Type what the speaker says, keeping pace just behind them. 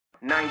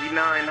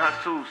99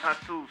 hustles.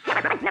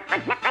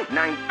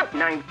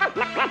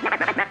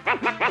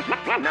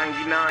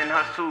 99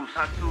 hustles.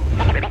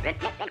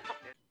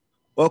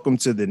 Welcome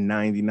to the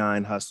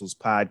 99 Hustles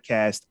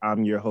podcast.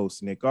 I'm your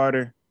host, Nick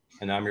Carter.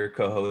 And I'm your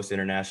co-host,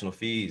 International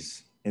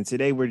Fees. And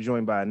today we're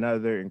joined by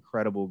another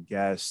incredible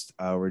guest.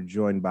 We're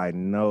joined by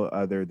no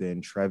other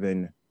than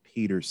Trevin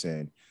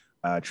Peterson.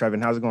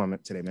 Trevin, how's it going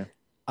today, man?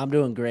 I'm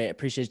doing great.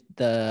 Appreciate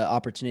the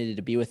opportunity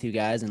to be with you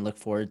guys and look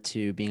forward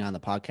to being on the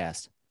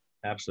podcast.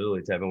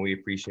 Absolutely, Tevin. We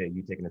appreciate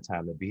you taking the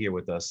time to be here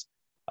with us.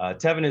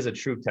 Tevin is a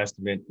true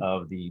testament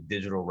of the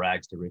digital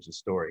rags to riches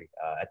story.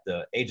 At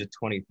the age of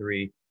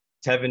 23,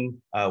 Tevin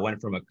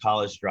went from a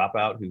college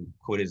dropout who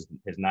quit his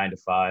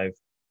 9-to-5,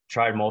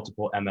 tried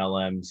multiple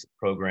MLMs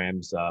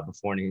programs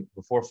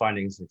before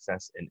finding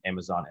success in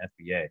Amazon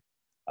FBA.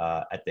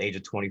 At the age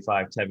of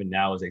 25, Tevin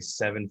now is a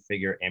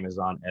 7-figure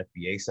Amazon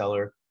FBA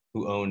seller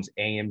who owns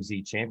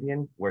AMZ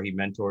Champion, where he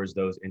mentors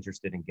those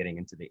interested in getting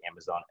into the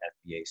Amazon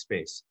FBA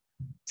space.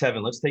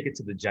 Tevin, let's take it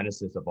to the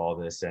genesis of all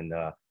this. And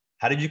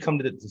how did you come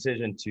to the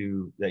decision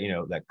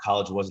that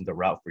college wasn't the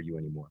route for you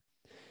anymore?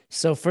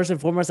 So first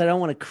and foremost, I don't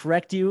want to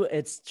correct you.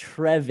 It's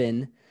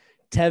Trevin.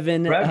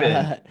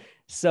 Trevin.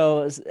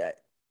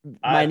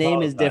 My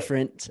name is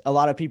different. A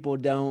lot of people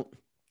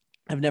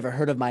have never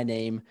heard of my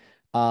name.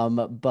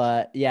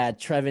 But yeah,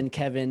 Trevin,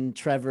 Kevin,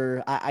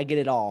 Trevor, I get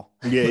it all.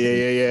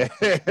 Yeah.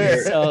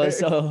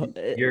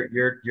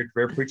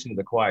 You're preaching to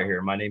the choir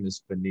here. My name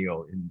is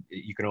Fanil, and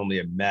you can only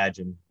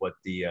imagine what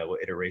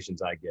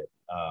iterations I get.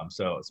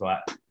 So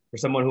for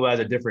someone who has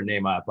a different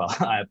name, I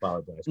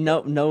apologize.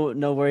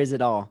 No worries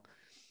at all.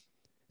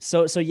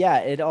 So yeah,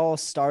 it all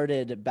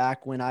started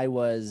back when I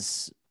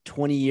was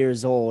 20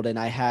 years old and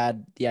I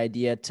had the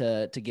idea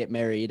to get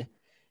married.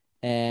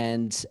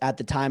 And at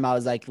the time I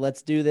was like,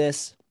 let's do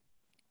this.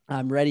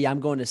 I'm ready.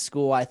 I'm going to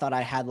school. I thought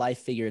I had life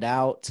figured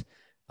out.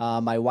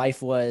 My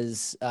wife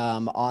was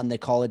on the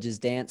college's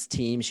dance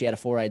team. She had a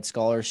 4-ride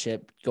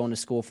scholarship going to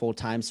school full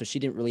time. So she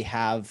didn't really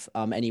have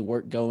any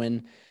work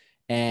going.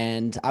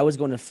 And I was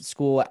going to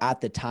school at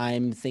the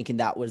time thinking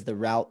that was the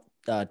route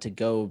to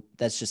go.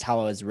 That's just how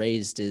I was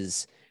raised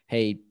is,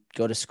 hey,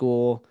 go to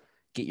school,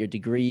 get your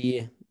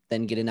degree,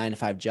 then get a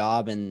 9-to-5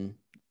 job and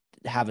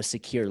have a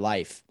secure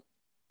life.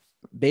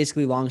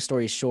 Basically, long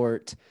story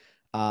short,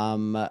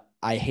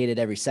 I hated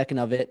every second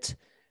of it.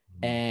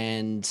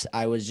 And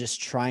I was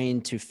just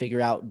trying to figure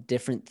out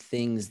different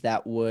things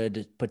that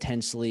would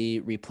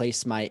potentially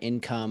replace my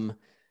income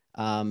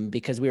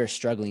because we were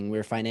struggling. We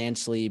were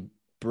financially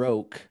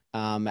broke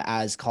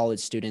as college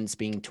students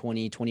being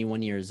 20,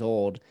 21 years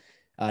old,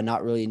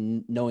 not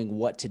really knowing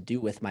what to do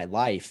with my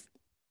life.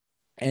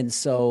 And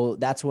so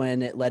that's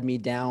when it led me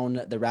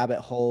down the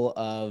rabbit hole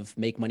of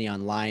make money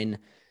online,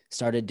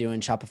 started doing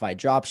Shopify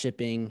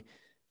dropshipping.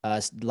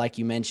 Like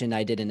you mentioned,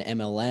 I did an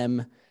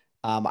MLM.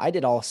 I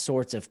did all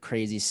sorts of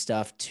crazy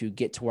stuff to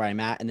get to where I'm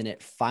at. And then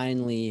it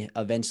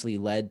eventually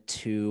led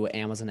to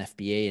Amazon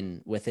FBA.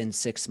 And within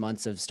 6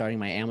 months of starting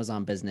my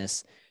Amazon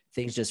business,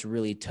 things just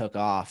really took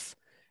off.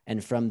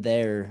 And from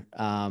there,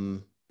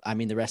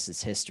 the rest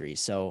is history.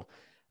 So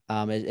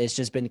it's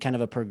just been kind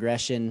of a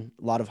progression,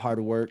 a lot of hard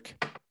work,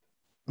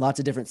 lots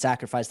of different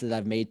sacrifices that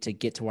I've made to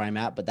get to where I'm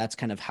at. But that's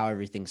kind of how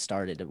everything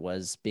started. It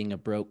was being a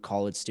broke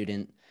college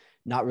student,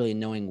 not really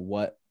knowing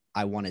what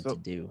I wanted to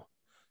do.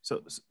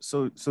 So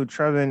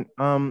Trevin,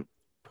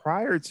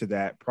 prior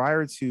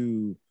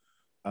to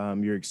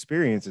your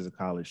experience as a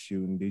college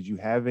student, did you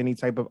have any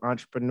type of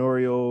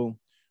entrepreneurial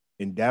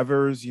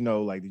endeavors?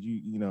 Did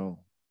you,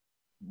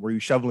 were you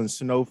shoveling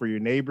snow for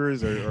your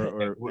neighbors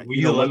or were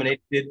you a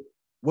lemonade kid?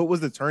 What was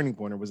the turning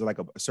point, or was it like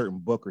a certain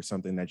book or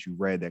something that you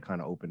read that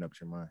kind of opened up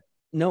your mind?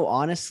 No,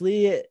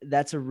 honestly,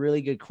 that's a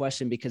really good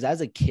question because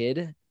as a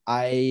kid,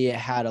 I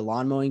had a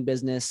lawn mowing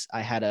business.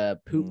 I had a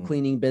poop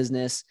cleaning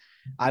business.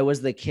 I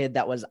was the kid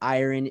that was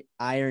ironing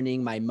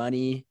my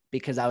money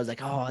because I was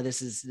like, oh,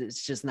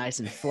 it's just nice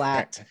and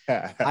flat.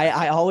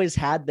 I always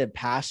had the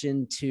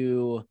passion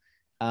to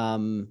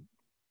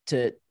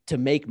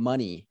make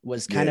money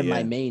was kind of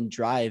my main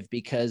drive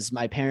because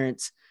my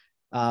parents,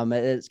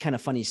 it's kind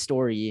of funny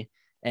story.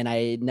 And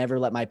I never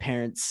let my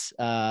parents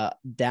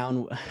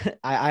down.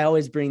 I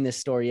always bring this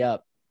story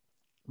up,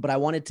 but I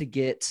wanted to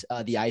get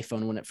the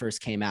iPhone when it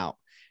first came out.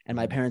 And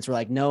my parents were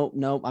like, no,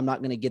 I'm not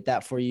going to get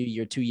that for you.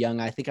 You're too young.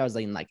 I think I was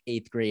in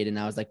 8th grade. And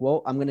I was like,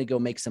 well, I'm going to go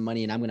make some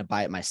money and I'm going to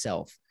buy it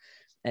myself.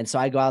 And so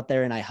I go out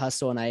there and I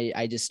hustle and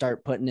I just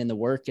start putting in the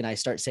work and I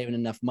start saving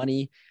enough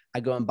money.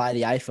 I go and buy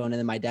the iPhone. And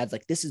then my dad's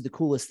like, this is the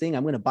coolest thing.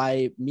 I'm going to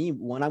buy me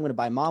one. I'm going to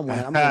buy mom one.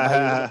 I'm going to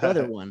buy your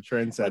brother one.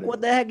 Like,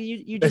 what the heck?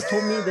 You just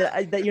told me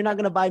that you're not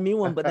going to buy me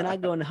one, but then I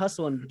go and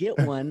hustle and get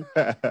one.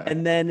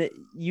 And then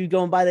you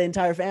go and buy the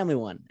entire family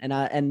one.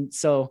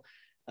 So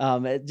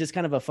it's just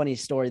kind of a funny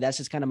story. That's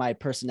just kind of my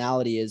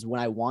personality is when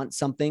I want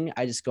something,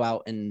 I just go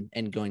out and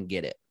go and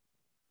get it.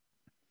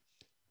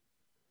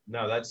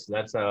 No, that's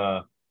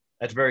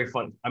very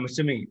fun. I'm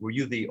assuming, were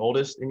you the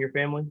oldest in your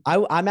family?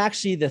 I'm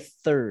actually the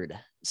third.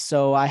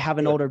 So I have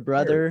an older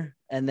brother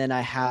and then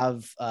I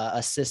have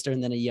a sister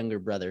and then a younger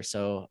brother.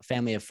 So a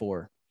family of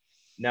 4.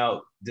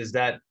 Now, does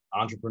that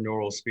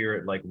entrepreneurial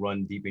spirit like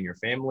run deep in your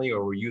family,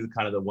 or were you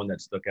kind of the one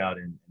that stuck out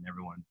and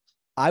everyone?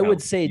 I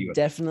would say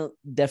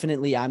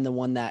definitely I'm the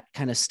one that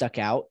kind of stuck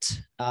out.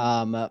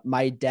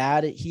 My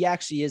dad, he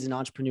actually is an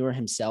entrepreneur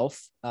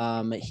himself.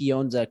 He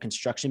owns a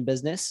construction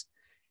business.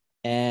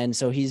 And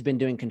so he's been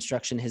doing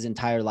construction his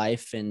entire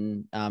life.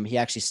 And he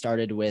actually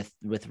started with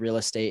real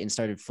estate and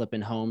started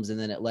flipping homes. And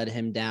then it led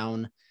him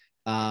down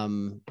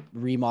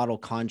remodel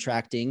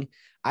contracting.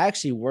 I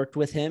actually worked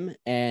with him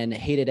and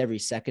hated every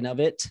second of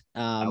it.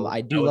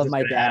 I do love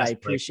my dad. I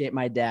appreciate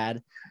my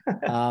dad.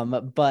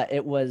 But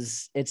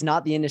it's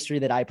not the industry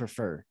that I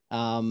prefer.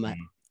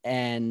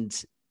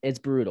 And it's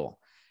brutal.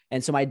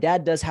 And so my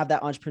dad does have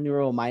that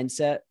entrepreneurial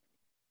mindset.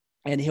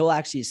 And he'll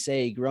actually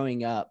say,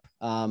 growing up,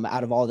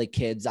 out of all the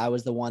kids, I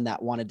was the one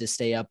that wanted to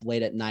stay up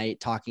late at night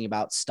talking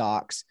about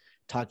stocks,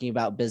 talking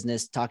about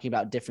business, talking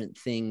about different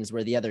things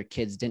where the other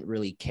kids didn't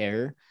really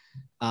care.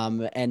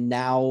 And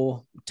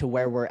now to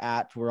where we're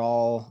at, we're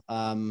all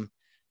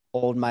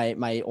old.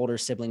 My older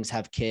siblings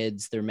have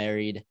kids, they're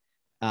married.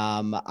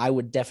 I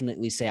would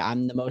definitely say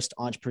I'm the most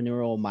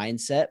entrepreneurial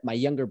mindset. My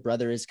younger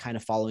brother is kind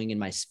of following in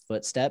my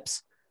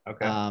footsteps.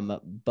 Okay.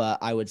 But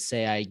I would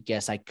say, I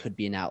guess I could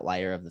be an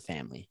outlier of the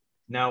family.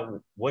 Now,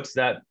 what's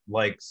that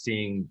like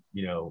seeing,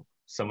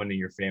 someone in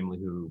your family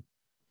who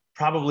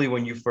probably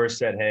when you first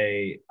said,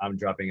 hey, I'm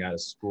dropping out of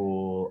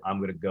school, I'm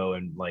going to go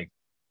and like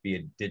be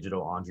a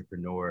digital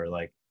entrepreneur.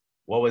 Like,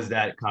 what was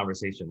that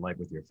conversation like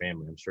with your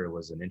family? I'm sure it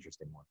was an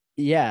interesting one.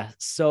 Yeah.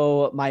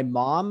 So my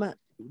mom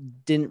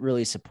didn't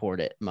really support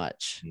it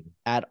much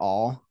at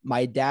all.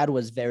 My dad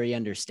was very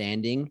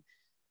understanding,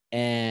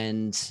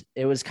 and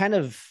it was kind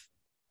of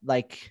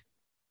like,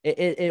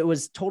 it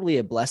was totally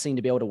a blessing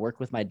to be able to work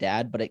with my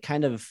dad, but it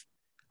kind of,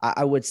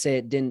 I would say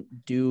it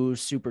didn't do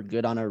super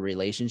good on our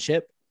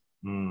relationship.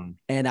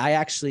 And I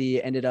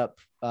actually ended up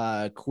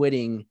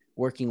quitting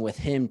working with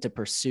him to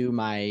pursue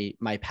my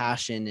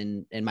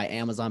passion and my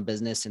Amazon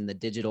business and the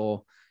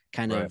digital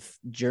kind of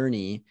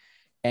journey.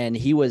 And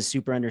he was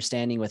super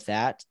understanding with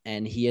that.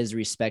 And he has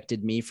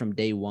respected me from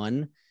day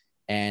one.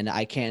 And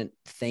I can't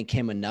thank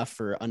him enough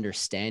for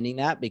understanding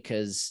that,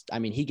 because I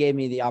mean, he gave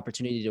me the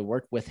opportunity to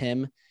work with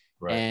him.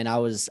 Right. And I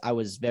was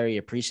very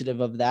appreciative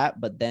of that.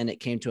 But then it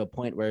came to a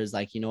point where it's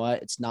like, you know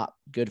what, it's not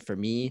good for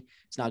me.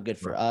 It's not good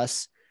for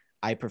us.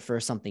 I prefer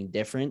something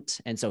different.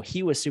 And so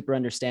he was super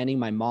understanding.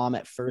 My mom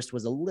at first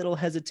was a little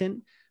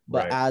hesitant,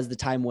 but as the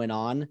time went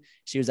on,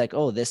 she was like,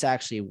 oh, this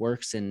actually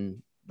works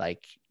and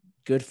like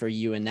good for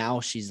you. And now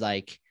she's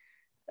like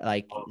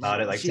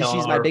about it, like she's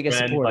my biggest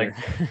supporter. Like,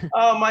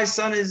 oh, my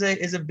son is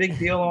a big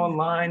deal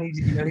online.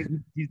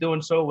 He's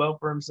doing so well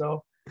for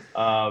himself.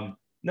 No,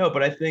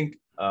 but I think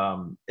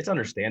it's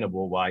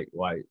understandable why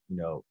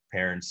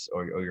parents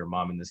or your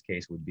mom in this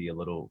case would be a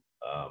little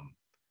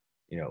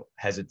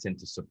hesitant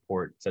to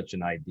support such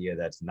an idea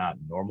that's not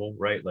normal,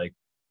 right? Like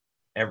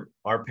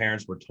our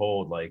parents were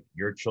told, like,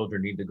 your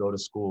children need to go to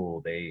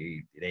school,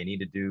 they need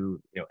to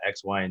do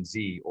X, Y, and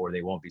Z, or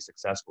they won't be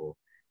successful.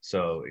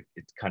 So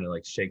it kind of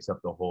like shakes up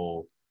the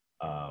whole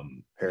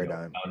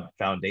paradigm,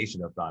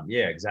 foundation of thought.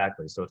 Yeah,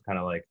 exactly. So it's kind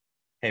of like,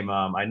 hey,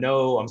 mom, I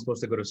know I'm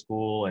supposed to go to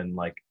school and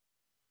like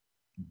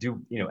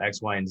do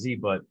X, Y, and Z,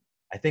 but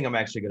I think I'm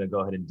actually going to go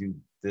ahead and do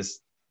this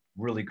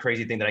really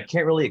crazy thing that I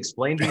can't really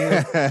explain to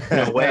you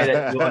in a way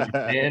that you'll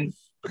understand,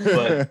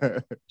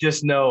 but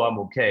just know I'm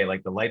okay.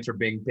 Like, the lights are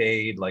being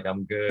paid, like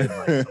I'm good,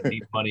 like I don't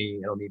need money,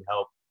 I don't need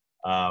help.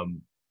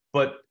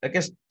 But I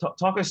guess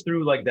talk us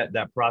through like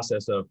that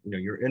process of,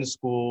 you're in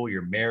school,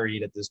 you're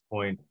married at this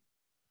point,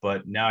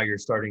 but now you're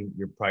starting,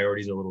 your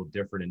priorities are a little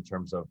different in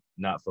terms of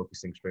not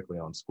focusing strictly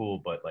on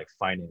school, but like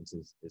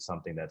finances is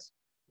something that's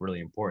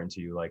really important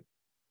to you. Like,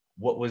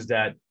 what was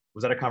that?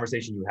 Was that a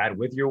conversation you had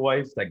with your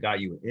wife that got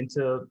you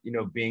into,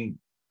 being,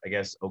 I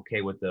guess,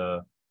 okay with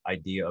the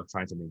idea of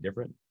trying something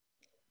different?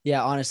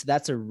 Yeah, honestly,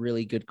 that's a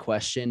really good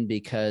question,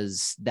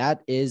 because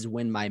that is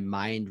when my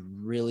mind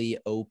really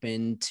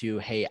opened to,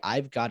 hey,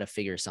 I've got to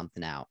figure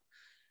something out.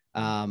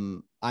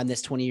 I'm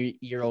this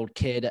 20-year-old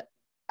kid.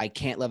 I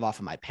can't live off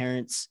of my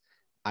parents.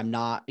 I'm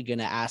not going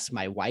to ask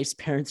my wife's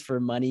parents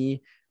for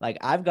money. Like,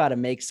 I've got to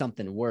make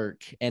something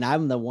work. And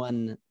I'm the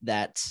one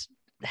that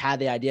had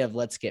the idea of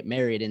let's get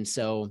married. And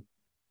so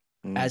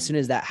as soon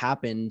as that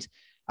happened,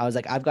 I was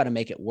like, I've got to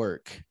make it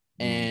work.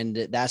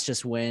 And that's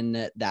just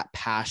when that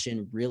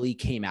passion really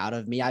came out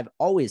of me. I've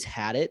always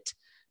had it,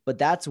 but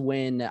that's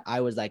when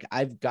I was like,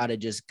 I've got to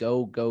just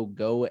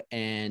go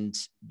and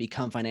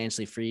become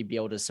financially free, be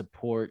able to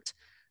support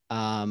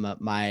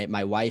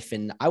my wife.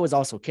 And I was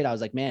also a kid. I was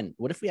like, man,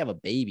 what if we have a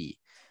baby?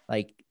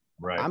 Like,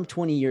 I'm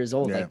 20 years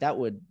old. Like, that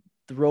would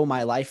throw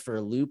my life for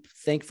a loop.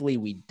 Thankfully,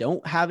 we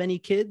don't have any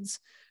kids.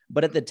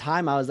 But at the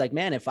time I was like,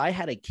 man, if I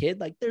had a kid,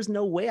 like, there's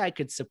no way I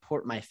could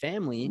support my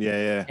family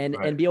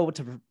and be able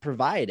to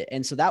provide.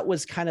 And so that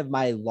was kind of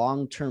my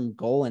long-term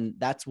goal. And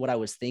that's what I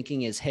was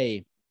thinking is,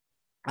 hey,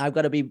 I've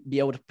got to be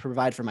able to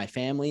provide for my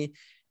family.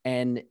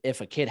 And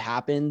if a kid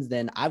happens,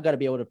 then I've got to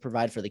be able to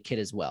provide for the kid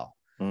as well.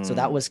 So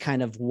that was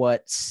kind of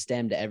what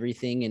stemmed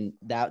everything. And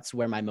that's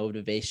where my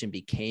motivation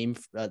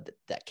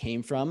that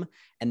came from.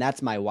 And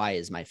that's my why,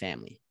 is my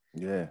family.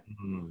 Yeah.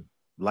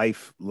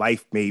 Life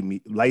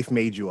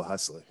made you a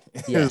hustler.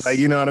 Yes. Like,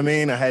 you know what I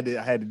mean? I had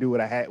to do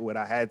what I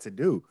had to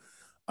do.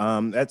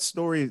 That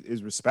story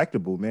is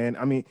respectable, man.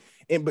 I mean,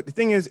 but the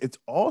thing is, it's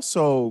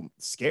also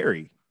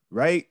scary,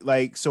 right?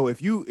 Like, so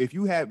if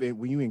you have it,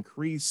 when you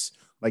increase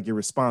like your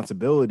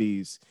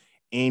responsibilities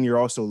and you're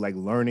also like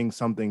learning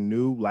something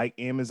new, like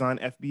Amazon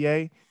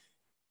FBA,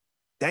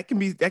 that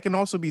can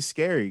also be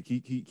scary.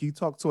 Can you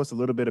talk to us a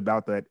little bit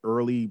about that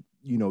early,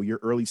 your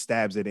early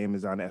stabs at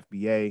Amazon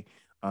FBA,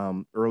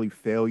 early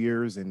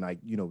failures, and like,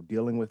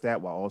 dealing with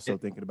that while also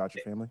thinking about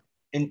your family?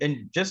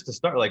 And just to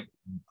start, like,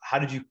 how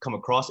did you come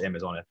across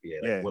Amazon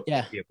FBA? Like,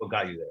 what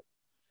got you there?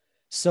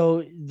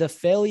 So the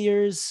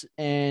failures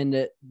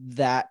and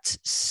that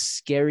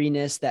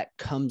scariness that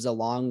comes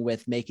along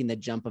with making the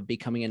jump of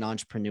becoming an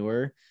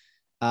entrepreneur.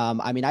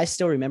 I mean, I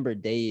still remember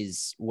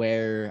days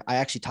where I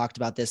actually talked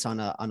about this on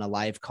a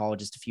live call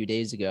just a few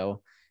days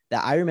ago,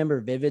 that I remember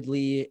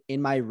vividly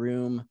in my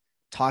room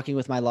talking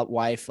with my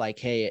wife, like,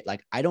 hey,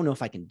 like, I don't know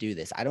if I can do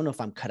this. I don't know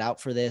if I'm cut out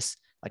for this.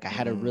 Like, I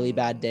had a really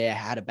bad day. I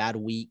had a bad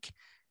week.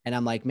 And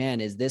I'm like,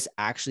 man, is this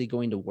actually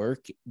going to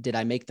work? Did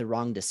I make the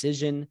wrong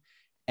decision?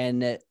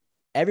 And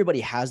everybody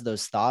has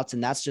those thoughts.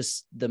 And that's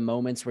just the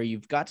moments where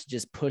you've got to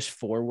just push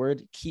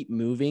forward, keep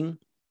moving,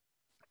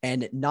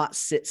 and not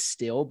sit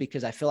still.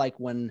 Because I feel like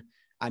when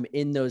I'm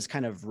in those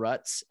kind of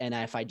ruts, and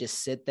if I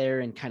just sit there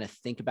and kind of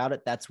think about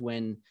it, that's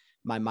when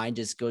my mind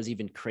just goes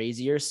even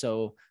crazier.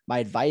 So my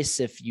advice,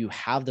 if you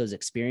have those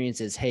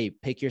experiences, hey,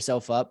 pick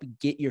yourself up,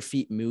 get your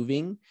feet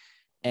moving,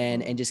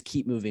 and just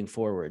keep moving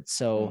forward.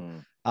 So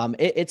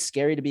it's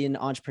scary to be an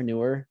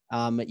entrepreneur.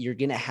 You're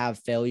going to have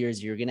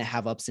failures. You're going to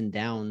have ups and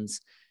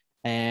downs.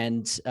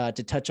 And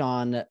to touch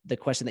on the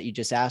question that you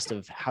just asked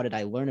of how did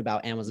I learn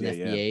about Amazon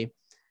FBA?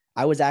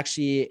 I was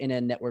actually in a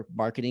network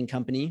marketing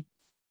company.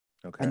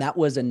 Okay. And that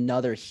was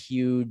another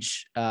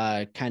huge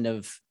kind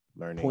of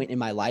point in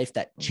my life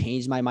that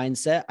changed my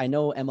mindset. I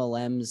know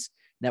MLMs,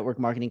 network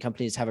marketing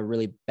companies, have a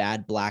really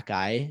bad black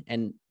eye,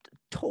 and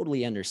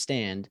totally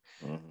understand.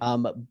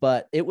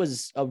 But it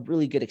was a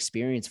really good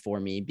experience for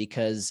me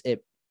because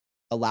it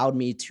allowed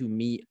me to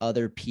meet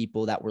other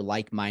people that were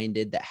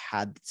like-minded, that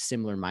had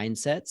similar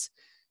mindsets.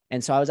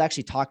 And so I was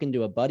actually talking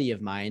to a buddy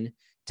of mine,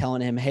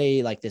 telling him,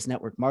 hey, like this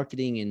network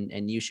marketing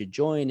and you should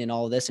join and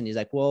all of this. And he's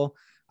like, well,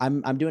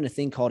 I'm doing a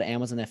thing called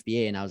Amazon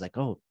FBA. And I was like,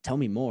 oh, tell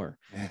me more.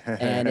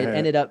 And it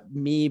ended up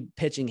me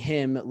pitching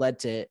him, led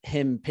to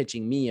him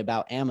pitching me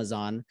about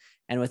Amazon.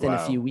 And within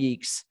a few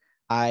weeks,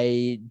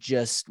 I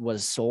just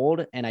was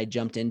sold and I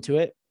jumped into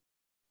it.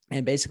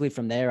 And basically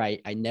from there,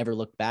 I never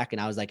looked back.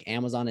 And I was like,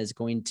 Amazon is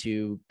going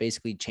to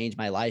basically change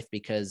my life,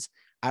 because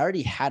I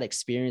already had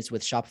experience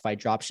with Shopify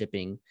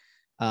dropshipping.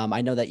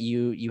 I know that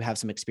you have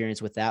some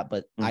experience with that,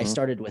 but I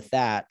started with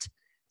that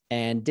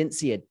and didn't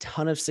see a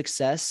ton of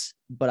success,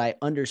 but I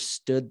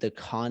understood the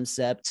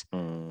concept.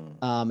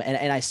 And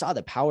I saw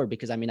the power,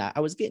 because I mean, I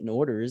was getting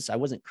orders. I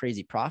wasn't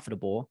crazy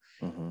profitable.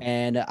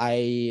 And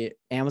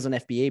Amazon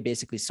FBA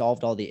basically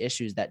solved all the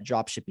issues that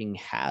dropshipping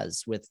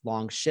has with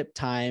long ship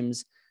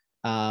times.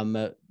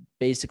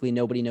 Basically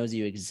nobody knows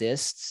you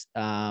exist.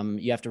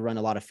 You have to run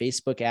a lot of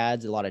Facebook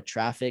ads, a lot of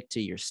traffic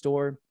to your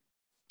store,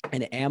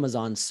 and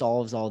Amazon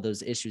solves all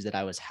those issues that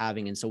I was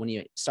having. And so when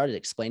you started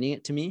explaining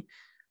it to me,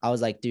 I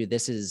was like, dude,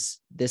 this is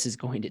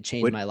going to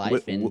change my life.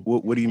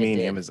 What do you mean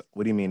Amazon?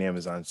 What do you mean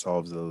Amazon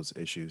solves those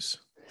issues?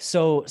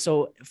 So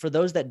for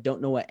those that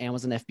don't know what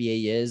Amazon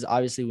FBA is,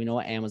 obviously we know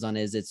what Amazon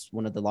is. It's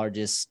one of the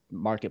largest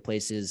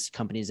marketplaces,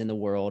 companies in the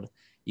world.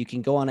 You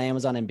can go on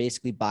Amazon and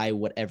basically buy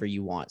whatever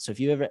you want. So if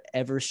you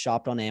ever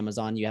shopped on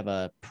Amazon, you have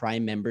a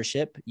Prime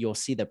membership, you'll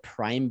see the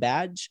Prime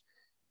badge,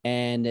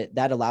 and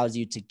that allows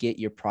you to get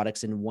your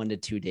products in 1 to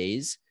 2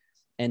 days.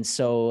 And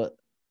so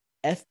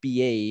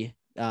FBA,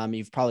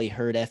 you've probably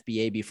heard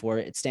FBA before.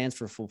 It stands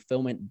for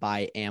Fulfillment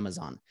by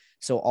Amazon.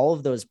 So all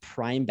of those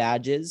Prime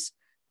badges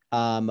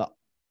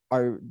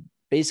are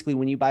basically,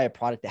 when you buy a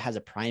product that has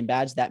a Prime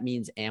badge, that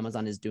means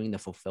Amazon is doing the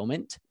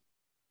fulfillment.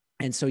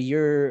 And so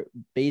you're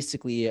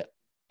basically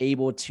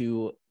able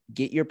to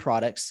get your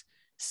products,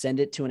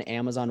 send it to an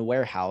Amazon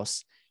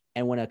warehouse.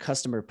 And when a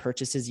customer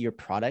purchases your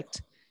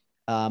product,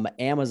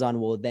 Amazon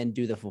will then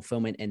do the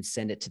fulfillment and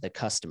send it to the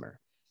customer.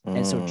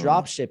 And so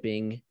drop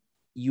shipping,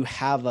 you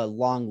have a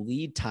long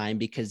lead time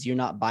because you're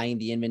not buying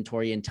the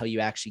inventory until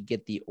you actually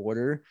get the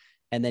order.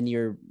 And then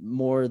you're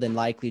more than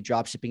likely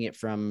drop shipping it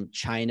from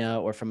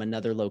China or from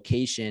another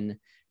location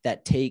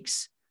that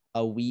takes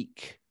a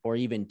week or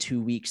even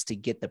 2 weeks to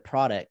get the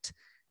product.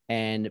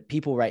 And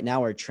people right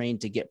now are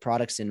trained to get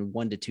products in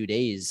 1 to 2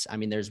 days. I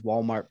mean, there's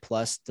Walmart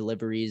Plus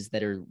deliveries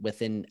that are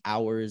within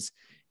hours.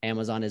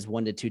 Amazon is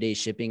 1 to 2 days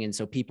shipping. And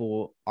so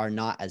people are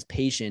not as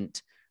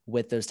patient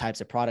with those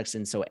types of products.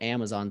 And so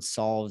Amazon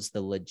solves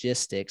the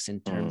logistics in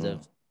terms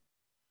of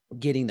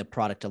getting the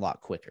product a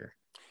lot quicker.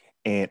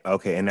 And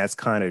okay, and that's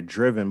kind of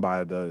driven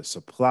by the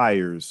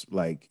suppliers,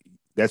 like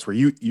That's where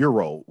your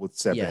role would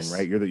step in, Yes.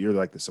 right? You're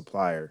like the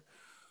supplier.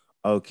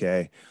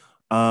 Okay.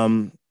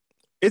 Um,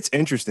 it's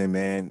interesting,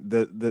 man.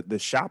 The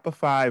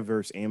Shopify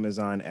versus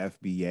Amazon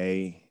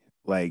FBA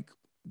like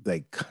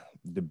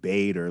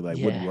debate, or like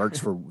what Yeah. works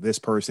for this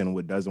person,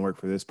 what doesn't work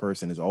for this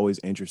person, is always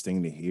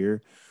interesting to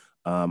hear.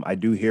 I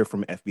do hear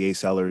from FBA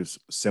sellers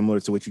similar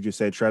to what you just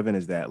said, Trevin,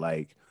 is that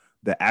like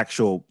the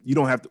actual, you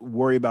don't have to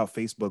worry about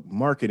Facebook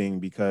marketing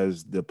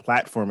because the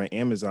platform at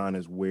Amazon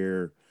is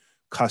where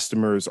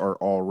customers are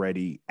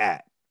already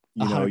at.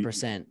 You know,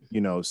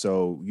 100%.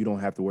 so you don't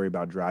have to worry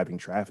about driving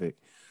traffic.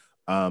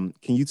 Can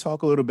you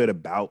talk a little bit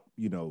about,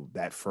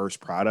 that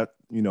first product,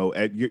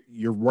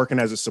 you're working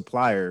as a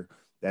supplier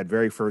that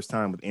very first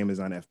time with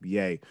Amazon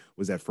FBA,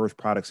 was that first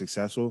product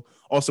successful?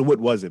 Also, what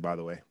was it, by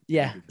the way?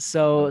 Yeah.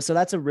 So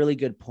that's a really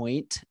good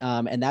point.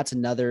 And that's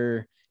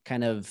another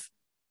kind of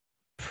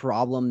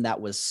problem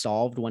that was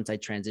solved once I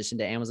transitioned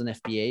to Amazon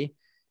FBA,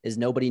 is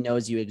nobody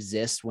knows you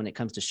exist when it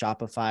comes to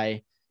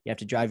Shopify. You have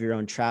to drive your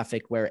own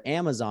traffic, where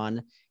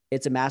Amazon,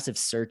 it's a massive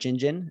search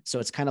engine. So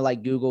it's kind of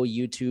like Google,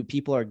 YouTube.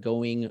 People are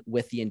going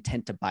with the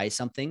intent to buy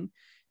something.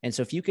 And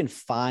so if you can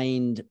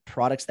find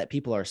products that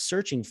people are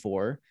searching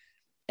for,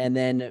 and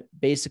then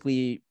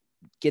basically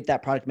get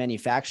that product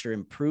manufacturer,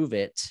 improve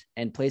it,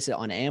 and place it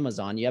on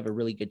Amazon, you have a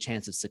really good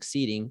chance of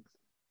succeeding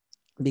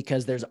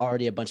because there's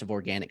already a bunch of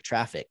organic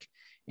traffic.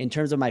 In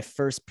terms of my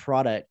first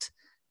product,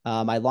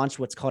 I launched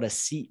what's called a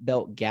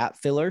seatbelt gap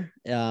filler.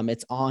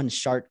 It's on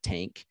Shark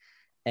Tank.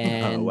 Oh,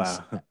 And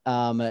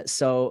wow.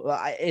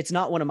 it's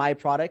not one of my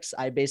products.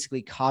 I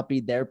basically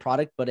copied their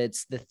product, but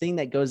it's the thing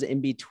that goes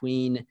in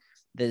between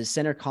the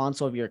center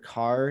console of your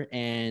car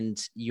and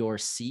your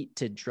seat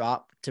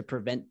to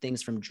prevent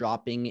things from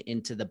dropping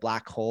into the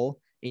black hole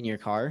in your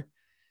car.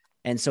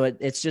 And so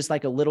it's just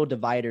like a little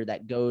divider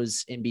that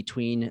goes in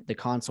between the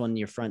console and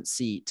your front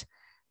seat.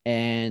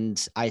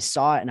 And I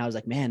saw it and I was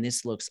like, man,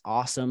 this looks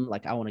awesome.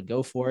 Like, I want to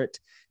go for it.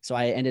 So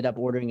I ended up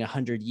ordering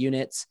 100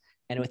 units.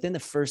 And within the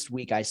first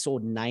week, I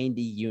sold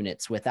 90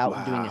 units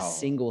without doing a Wow.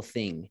 single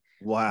thing.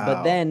 But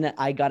Wow. then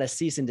I got a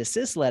cease and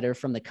desist letter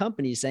from the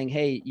company saying,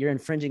 hey, you're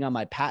infringing on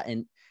my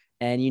patent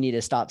and you need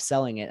to stop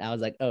selling it. And I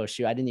was like, oh,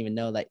 shoot, I didn't even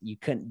know that you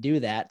couldn't do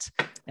that.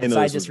 And And so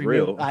I this just was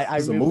real. I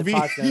This is a removed the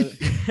movie.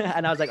 product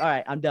and I was like, all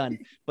right, I'm done.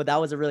 But that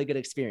was a really good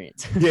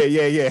experience. Yeah,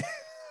 yeah,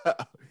 yeah.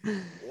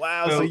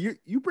 Wow. So So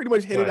you pretty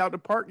much hit go it ahead. out the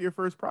park, your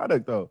first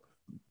product, though.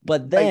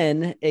 But Like,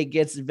 then it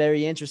gets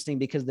very interesting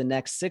because the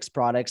next 6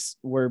 products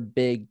were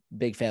big,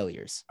 big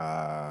failures. okay.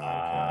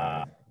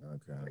 Uh,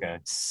 Okay. okay.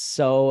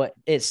 So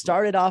it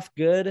started off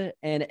good,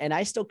 and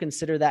I still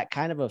consider that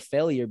kind of a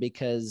failure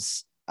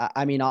because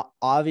I mean,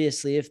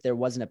 obviously, if there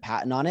wasn't a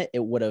patent on it,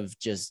 it would have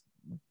just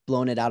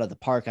blown it out of the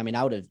park. I mean,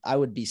 I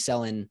would be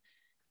selling,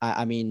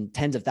 I mean,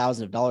 tens of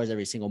thousands of dollars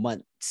every single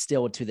month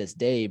still to this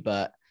day,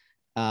 but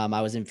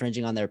I was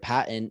infringing on their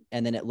patent,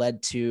 and then it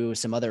led to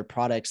some other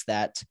products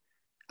that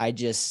I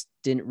just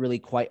didn't really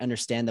quite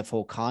understand the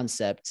full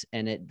concept.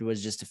 And it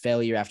was just a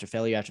failure after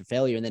failure after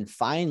failure. And then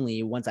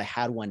finally, once I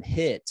had one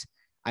hit,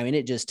 I mean,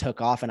 it just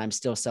took off and I'm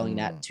still selling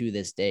that to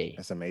this day.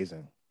 That's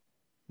amazing.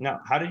 Now,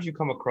 how did you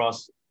come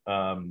across?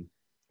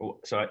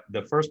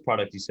 The first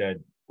product you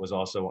said was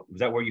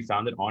that where you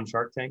found it, on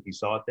Shark Tank? You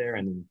saw it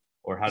there,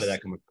 or how did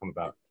that come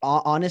about?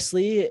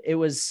 Honestly, it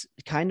was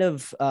kind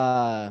of,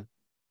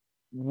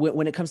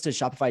 when it comes to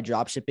Shopify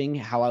dropshipping,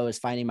 how I was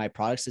finding my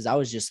products is I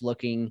was just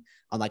looking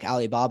on like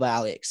Alibaba,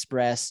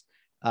 AliExpress,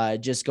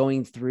 just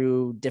going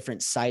through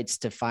different sites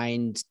to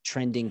find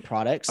trending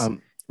products.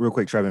 Real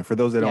quick, Trevin, for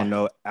those that don't Yeah.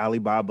 know,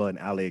 Alibaba and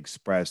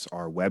AliExpress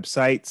are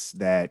websites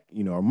that,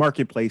 are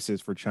marketplaces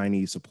for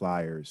Chinese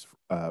suppliers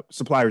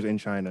in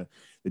China,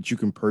 that you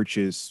can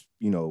purchase,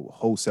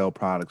 wholesale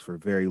products for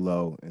very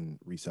low and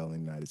resell in the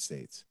United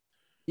States.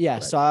 Yeah.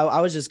 Right. So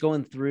I was just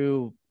going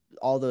through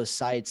all those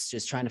sites,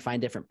 just trying to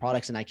find different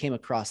products. And I came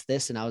across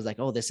this and I was like,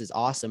 oh, this is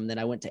awesome. And then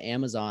I went to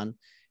Amazon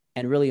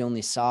and really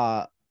only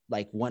saw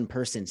like one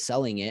person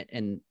selling it.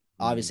 And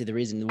obviously the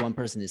reason the one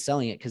person is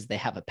selling it because they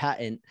have a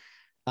patent.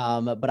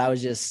 But I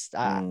was just,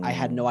 I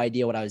had no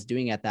idea what I was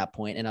doing at that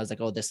point. And I was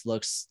like, oh, this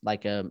looks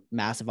like a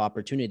massive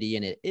opportunity.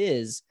 And it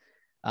is.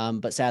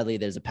 But sadly,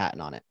 there's a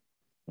patent on it.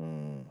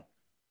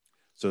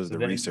 So it's So the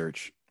then,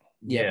 research.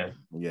 yeah.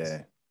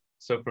 Yeah.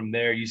 So from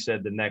there, you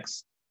said the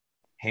next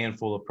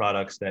handful of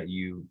products that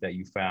you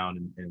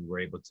found and were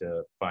able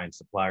to find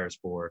suppliers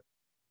for,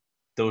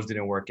 those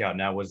didn't work out.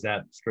 Now, was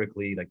that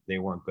strictly like they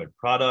weren't good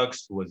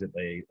products? Was it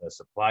a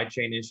supply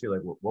chain issue?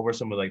 Like, what were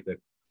some of like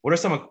what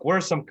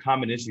are some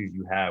common issues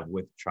you have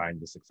with trying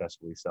to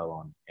successfully sell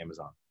on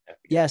Amazon FBA?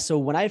 Yeah. So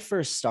when I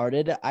first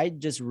started, I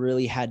just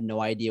really had no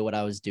idea what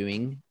I was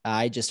doing.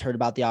 I just heard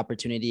about the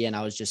opportunity and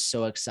I was just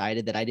so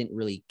excited that I didn't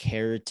really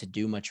care to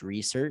do much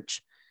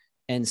research.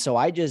 And so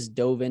I just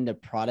dove into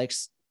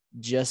products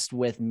just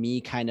with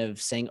me kind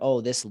of saying,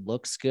 oh, this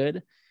looks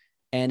good.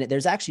 And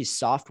there's actually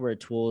software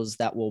tools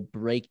that will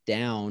break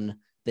down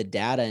the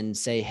data and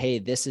say, hey,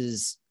 this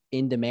is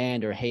in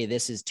demand, or hey,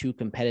 this is too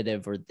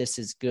competitive, or this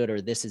is good,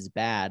 or this is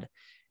bad.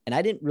 And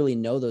I didn't really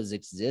know those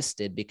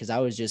existed because I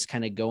was just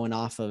kind of going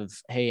off of,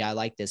 hey, I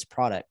like this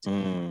product.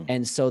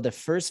 And so the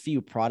first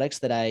few products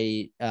that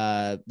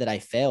I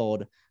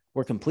failed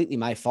were completely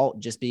my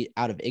fault, just be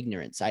out of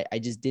ignorance. I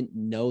just didn't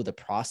know the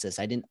process.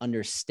 I didn't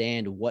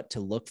understand what to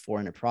look for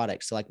in a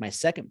product. So like my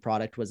second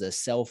product was a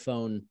cell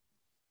phone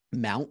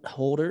mount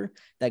holder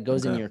that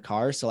goes in your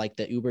car. So like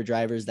the Uber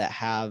drivers that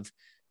have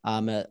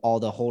all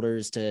the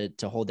holders to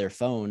hold their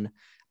phone,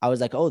 I was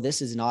like, oh,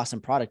 this is an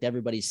awesome product.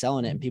 Everybody's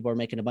selling it and people are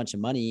making a bunch of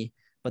money.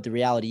 But the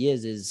reality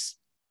is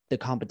the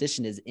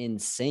competition is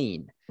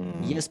insane.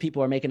 Yes,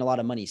 people are making a lot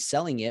of money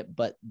selling it,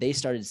 but they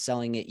started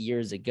selling it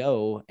years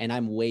ago and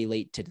I'm way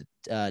late to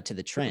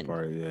the trend.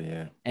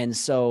 Yeah. And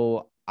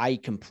so I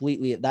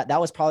completely, that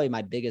was probably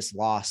my biggest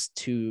loss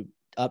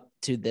up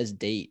to this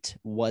date,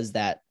 was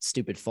that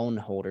stupid phone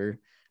holder.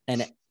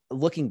 And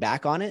looking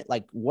back on it,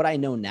 like what I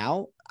know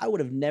now, I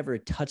would have never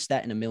touched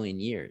that in a million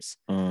years.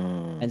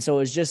 And so it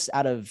was just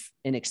out of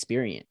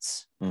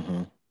inexperience.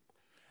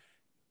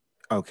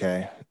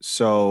 Okay.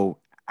 So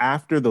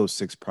after those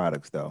 6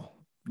 products though,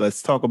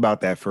 let's talk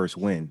about that first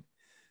win.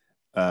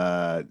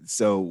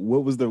 So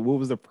what was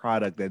the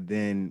product that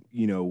then,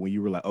 when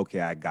you were like, okay,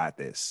 I got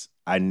this,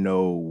 I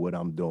know what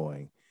I'm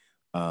doing.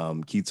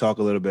 Can you talk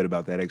a little bit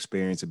about that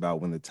experience,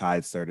 about when the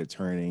tide started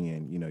turning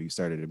and, you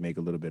started to make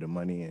a little bit of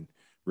money and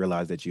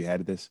realize that you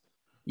had this?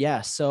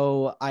 Yeah.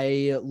 So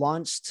I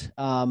launched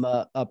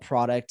a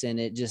product and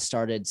it just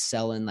started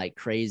selling like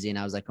crazy. And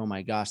I was like, oh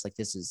my gosh, like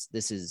this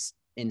is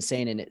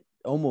insane. And it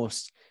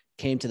almost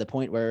came to the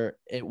point where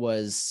it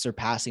was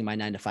surpassing my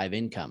 9-to-5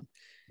 income.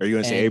 Are you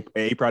going to say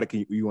a product?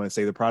 You want to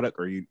say the product,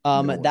 or you?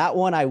 That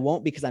one I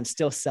won't, because I'm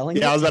still selling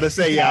it. I was about to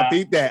say, I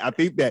think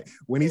that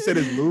when he said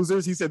his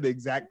losers, he said the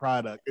exact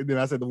product, and then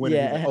I said the winner.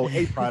 Yeah. Like,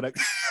 a product.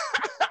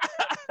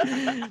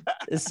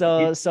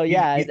 So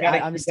yeah,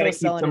 I'm still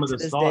selling it to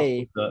this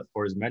day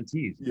for his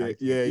mentees.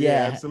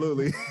 Yeah,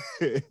 absolutely.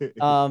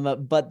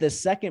 But the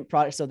second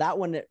product, so that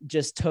one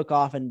just took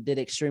off and did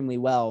extremely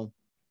well,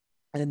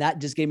 and then that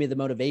just gave me the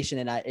motivation,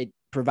 and it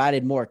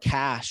provided more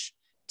cash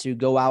to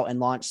go out and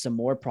launch some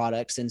more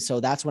products. And so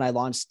that's when I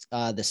launched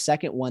the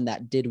second one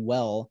that did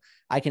well.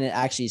 I can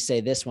actually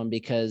say this one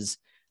because,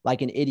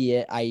 like an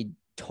idiot, I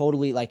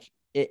totally, like,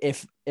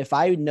 if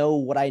I know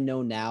what I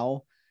know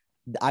now,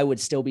 I would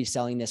still be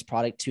selling this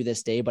product to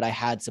this day, but I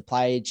had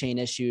supply chain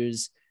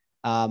issues.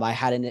 I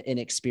had an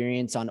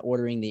inexperience on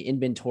ordering the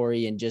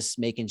inventory and just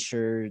making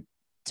sure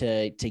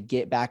to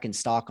get back in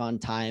stock on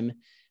time.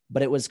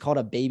 But it was called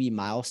a baby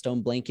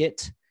milestone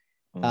blanket.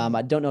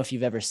 I don't know if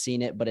you've ever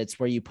seen it, but it's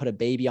where you put a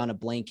baby on a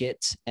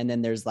blanket and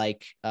then there's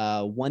like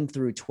 1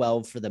 through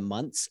 12 for the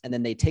months. And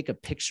then they take a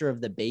picture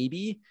of the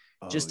baby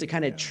just to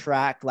kind of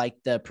track like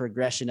the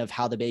progression of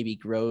how the baby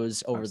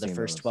grows over the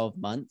first 12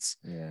 months.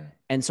 Yeah.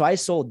 And so I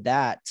sold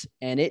that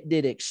and it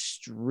did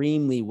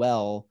extremely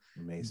well.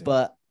 Amazing.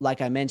 But like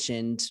I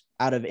mentioned,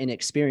 out of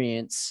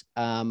inexperience,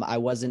 I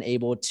wasn't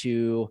able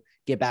to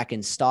get back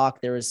in stock.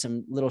 There was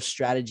some little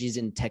strategies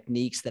and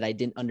techniques that I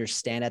didn't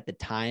understand at the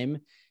time.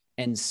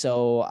 And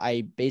so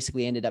I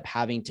basically ended up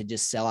having to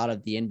just sell out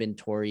of the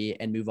inventory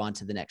and move on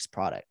to the next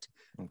product.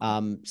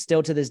 Okay.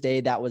 Still to this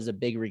day, that was a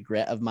big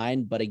regret of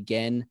mine. But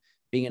again,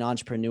 being an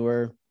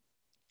entrepreneur,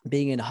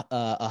 being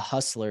a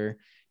hustler,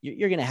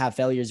 you're going to have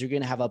failures. You're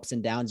going to have ups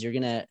and downs. You're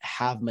going to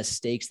have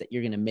mistakes that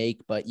you're going to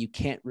make, but you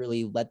can't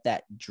really let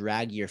that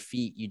drag your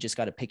feet. You just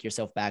got to pick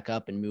yourself back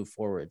up and move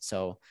forward.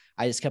 So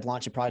I just kept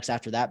launching products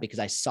after that because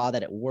I saw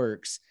that it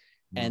works.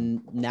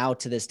 And now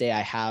to this day,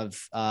 I have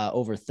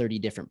over 30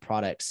 different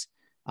products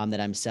that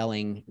I'm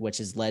selling, which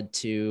has led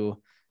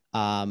to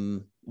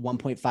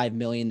 1.5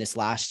 million this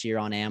last year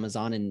on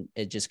Amazon, and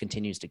it just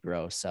continues to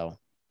grow. So,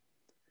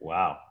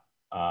 wow.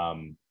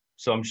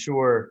 So I'm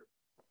sure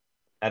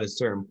at a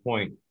certain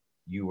point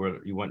you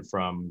went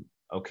from,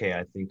 okay,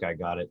 I think I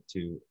got it,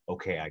 to,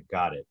 okay, I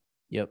got it.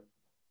 Yep.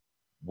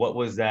 What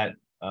was that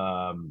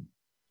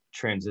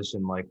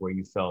transition like, where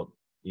you felt,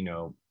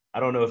 I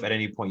don't know if at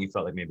any point you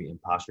felt like maybe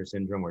imposter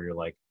syndrome, where you're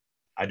like,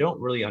 I don't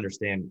really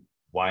understand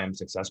why I'm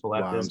successful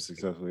at this. I'm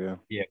successful, yeah.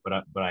 Yeah,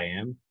 but I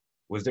am.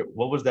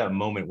 What was that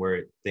moment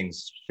where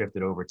things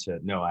shifted over to,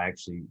 no, I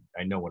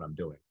know what I'm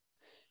doing?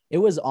 It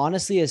was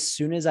honestly as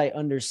soon as I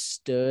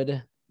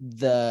understood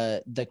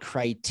the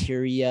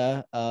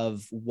criteria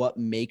of what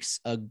makes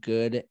a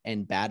good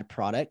and bad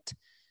product.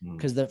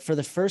 Because for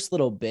the first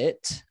little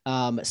bit,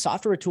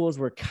 software tools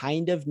were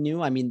kind of new.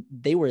 I mean,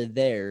 they were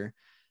there.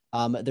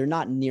 They're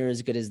not near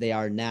as good as they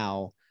are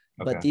now,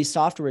 but these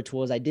software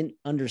tools, I didn't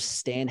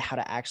understand how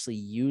to actually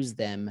use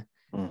them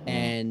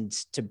and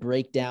to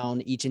break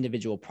down each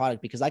individual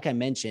product. Because like I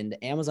mentioned,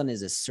 Amazon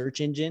is a search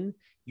engine.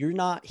 You're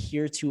not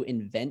here to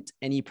invent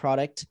any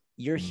product.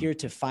 You're here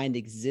to find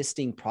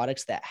existing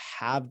products that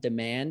have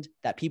demand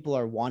that people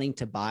are wanting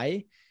to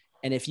buy.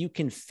 And if you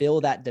can fill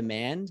that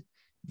demand,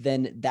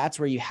 then that's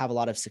where you have a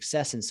lot of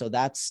success. And so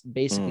that's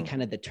basically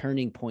kind of the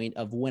turning point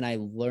of when I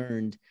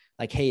learned,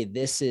 like, hey,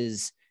 this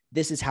is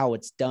how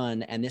it's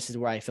done. And this is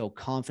where I feel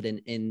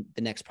confident in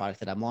the next product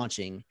that I'm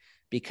launching,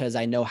 because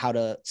I know how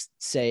to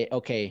say,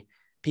 okay,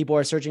 people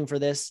are searching for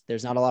this.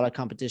 There's not a lot of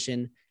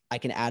competition. I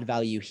can add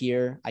value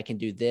here. I can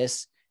do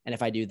this. And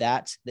if I do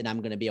that, then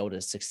I'm going to be able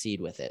to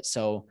succeed with it.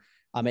 So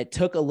it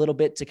took a little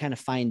bit to kind of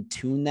fine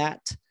tune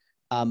that.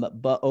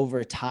 But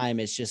over time,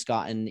 it's just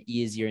gotten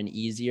easier and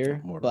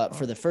easier. But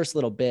for the first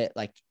little bit,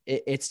 like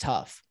it's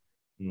tough.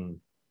 Mm.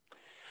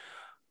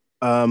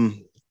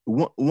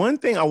 One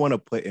thing I want to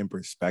put in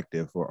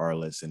perspective for our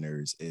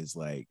listeners is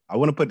like, I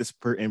want to put this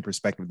in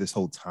perspective, this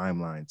whole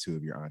timeline too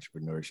of your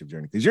entrepreneurship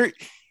journey. Because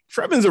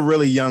Trevin's a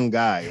really young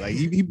guy. Like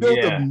he built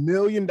a $1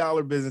 million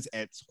business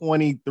at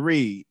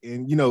 23.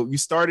 And, you know, you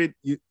started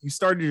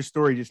your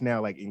story just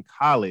now, like in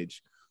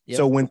college. Yep.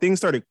 So when things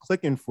started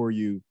clicking for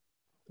you,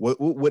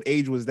 what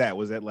age was that?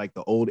 Was that like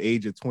the old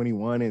age of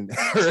 21? And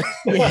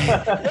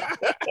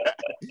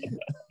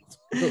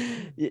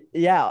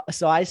yeah.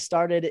 So I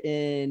started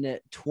in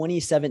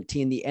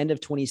 2017, the end of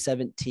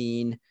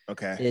 2017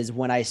 is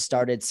when I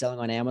started selling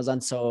on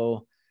Amazon.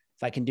 So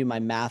if I can do my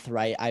math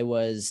right, I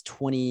was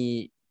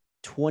 21.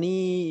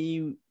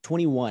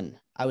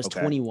 I was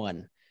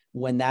 21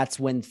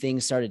 when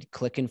things started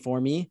clicking for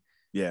me.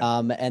 Yeah.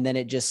 And then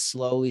it just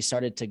slowly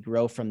started to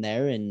grow from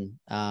there. And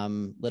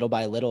little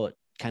by little, it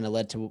kind of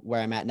led to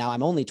where I'm at now.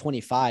 I'm only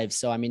 25.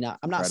 So, I mean,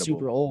 I'm not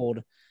super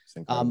old.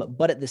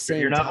 But at the same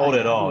time, you're not old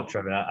at all,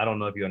 Trevin. I don't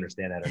know if you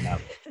understand that or not.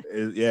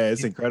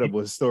 It's incredible.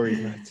 The story.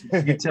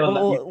 You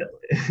tell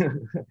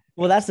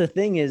well, that's the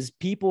thing is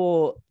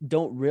people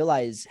don't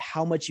realize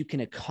how much you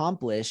can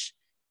accomplish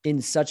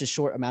in such a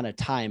short amount of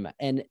time.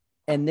 And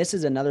this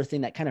is another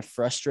thing that kind of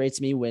frustrates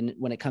me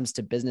when it comes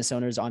to business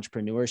owners,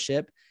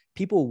 entrepreneurship.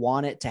 People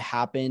want it to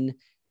happen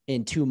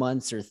in 2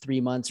 months or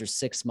 3 months or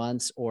 6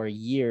 months or a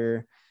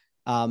year.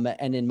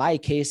 And in my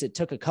case, it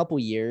took a couple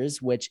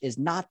years, which is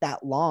not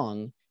that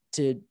long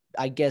to,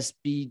 I guess,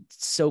 be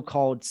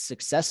so-called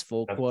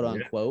successful, quote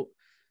unquote.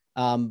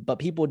 But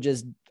people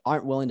just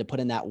aren't willing to put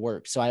in that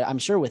work. So I'm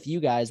sure with you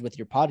guys, with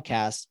your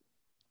podcast,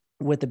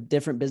 with the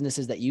different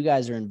businesses that you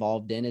guys are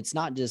involved in, it's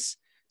not just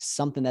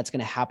something that's going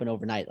to happen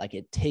overnight. Like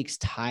it takes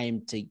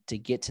time to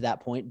get to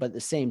that point. But at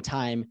the same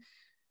time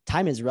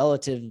is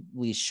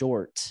relatively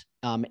short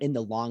in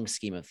the long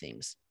scheme of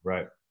things.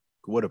 Right.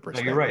 What a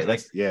perspective. No, you're right.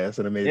 Like, that's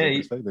an amazing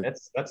perspective.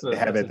 That's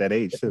at that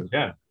age too.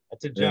 Yeah.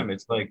 That's a gem.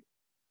 It's like,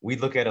 we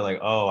look at it like,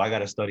 oh, I got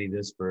to study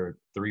this for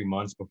 3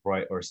 months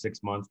or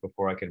 6 months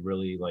before I could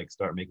really like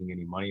start making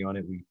any money on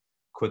it. We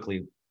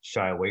quickly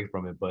shy away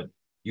from it. But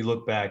you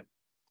look back,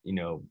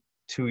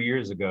 2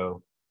 years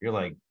ago, you're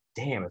like,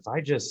 damn, if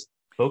I just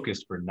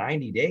focused for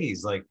 90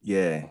 days, like,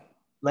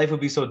 life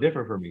would be so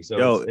different for me.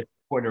 So it's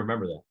important to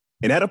remember that.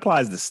 And that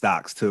applies to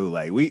stocks too.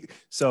 Like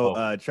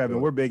Trevin,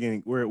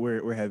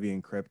 we're heavy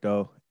in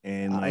crypto.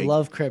 And I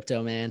love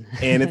crypto, man.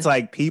 And it's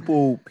like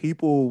people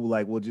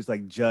like will just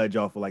like judge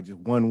off of like just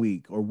 1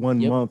 week or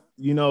 1 month,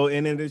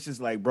 and then it's just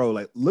like, bro,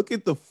 like look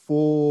at the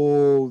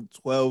full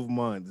 12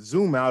 months,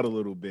 zoom out a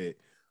little bit.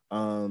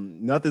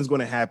 Nothing's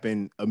going to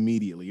happen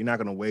immediately. You're not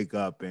going to wake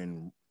up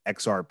and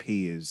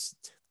XRP is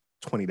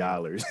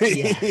 $20.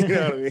 You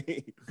know what I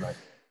mean? Right.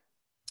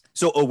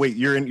 So, wait,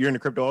 you're into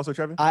crypto also,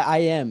 Trevin? I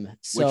am.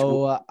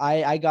 So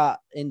I got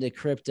into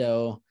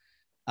crypto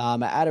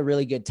at a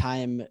really good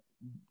time.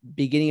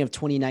 Beginning of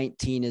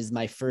 2019 is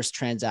my first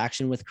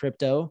transaction with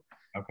crypto.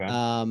 Okay.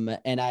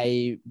 And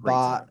I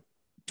bought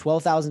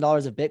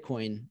 $12,000 of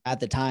Bitcoin at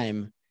the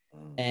time.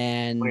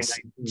 And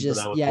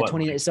just, so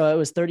it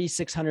was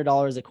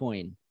 $3,600 a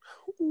coin.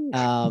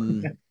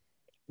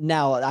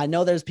 Now I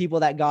know there's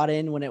people that got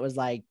in when it was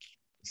like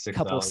a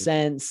couple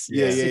cents,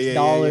 $6,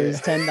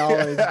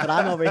 $10, but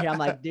I'm over here. I'm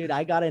like, dude,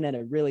 I got in at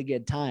a really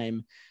good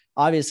time.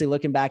 Obviously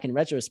looking back in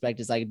retrospect,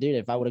 it's like, dude,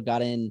 if I would have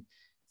got in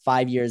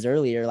 5 years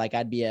earlier, like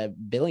I'd be a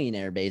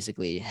billionaire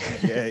basically.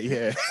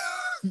 Yeah.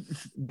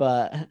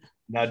 But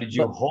now, did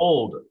you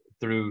hold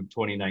through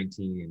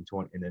 2019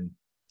 and then?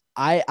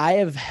 I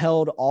have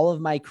held all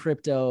of my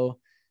crypto.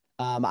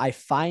 I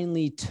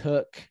finally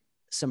took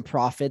some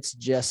profits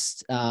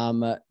just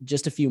a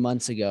few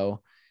months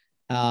ago.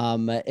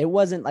 It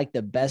wasn't like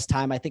the best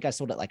time. I think I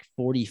sold at like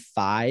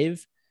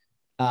 45.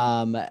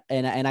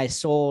 And I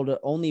sold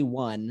only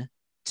one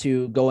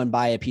to go and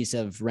buy a piece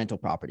of rental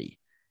property.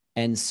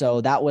 And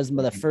so that was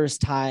the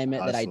first time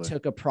that I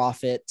took a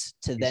profit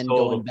to then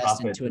go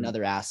invest into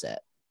another asset.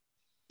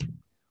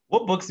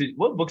 What books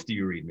do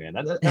you read, man?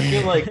 I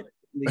feel like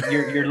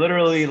you're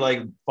literally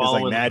like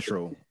following, it's like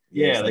natural.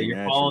 Like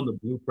you're following the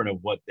blueprint of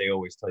what they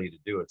always tell you to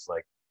do. It's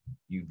like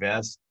you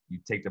invest, you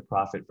take the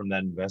profit from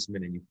that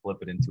investment and you flip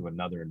it into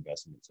another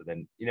investment. So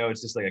then,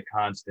 it's just like a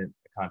constant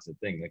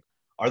thing. Like,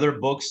 are there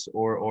books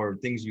or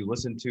things you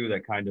listen to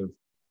that kind of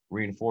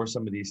reinforce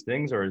some of these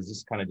things, or is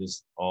this kind of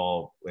just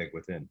all like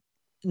within?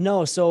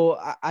 No. So,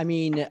 I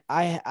mean,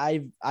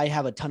 I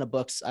have a ton of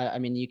books. I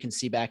mean, you can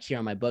see back here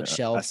on my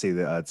bookshelf. I see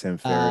the Tim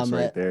Ferriss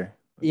right there.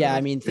 Yeah.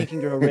 I mean, Think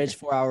and Grow Rich,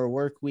 4 Hour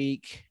Work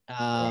Week,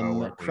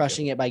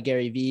 Crushing It by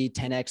Gary Vee,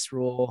 10X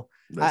Rule.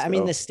 I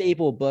mean, the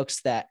staple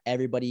books that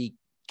everybody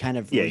kind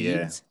of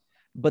reads,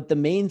 but the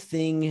main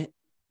thing,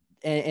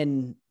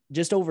 and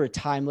just over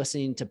time,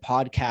 listening to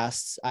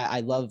podcasts,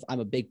 I'm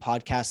a big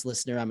podcast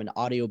listener. I'm an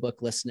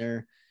audiobook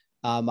listener.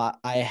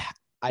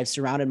 I've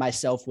surrounded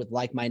myself with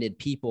like-minded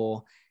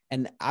people.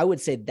 And I would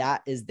say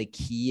that is the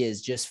key,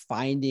 is just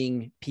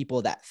finding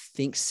people that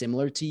think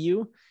similar to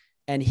you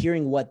and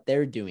hearing what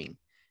they're doing.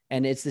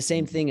 And it's the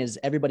same thing as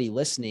everybody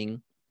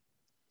listening.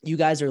 You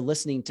guys are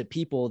listening to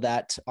people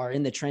that are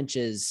in the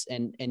trenches,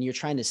 and you're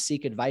trying to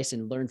seek advice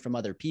and learn from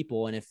other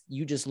people. And if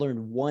you just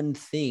learn one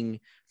thing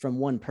from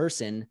one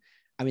person,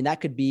 I mean, that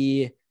could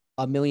be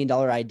 $1 million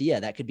idea.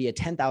 That could be a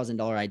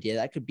 $10,000 idea.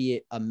 That could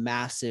be a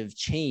massive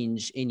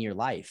change in your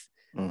life.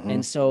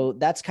 And so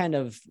that's kind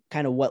of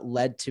what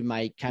led to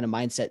my kind of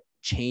mindset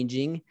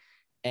changing,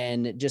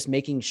 and just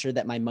making sure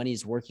that my money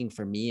is working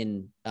for me.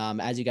 And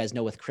as you guys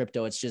know, with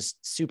crypto, it's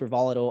just super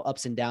volatile,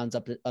 ups and downs.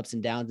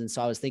 And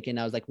so I was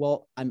like,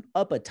 well, I'm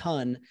up a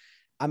ton.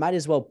 I might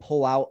as well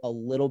pull out a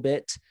little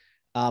bit.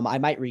 I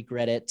might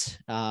regret it.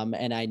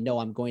 And I know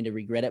I'm going to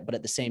regret it, but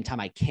at the same time,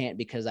 I can't,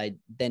 because I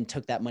then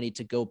took that money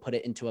to go put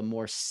it into a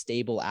more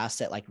stable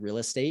asset like real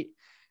estate.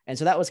 And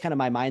so that was kind of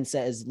my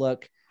mindset, is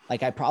look,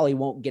 like, I probably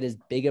won't get as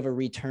big of a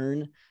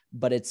return,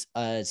 but it's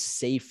a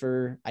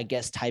safer, I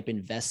guess, type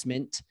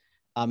investment.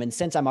 And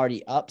since I'm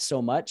already up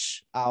so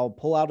much, I'll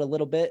pull out a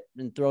little bit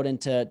and throw it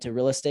into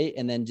real estate,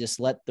 and then just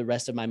let the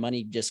rest of my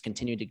money just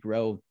continue to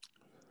grow.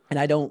 And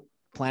I don't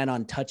plan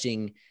on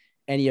touching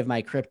any of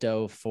my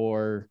crypto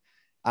for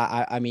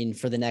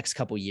the next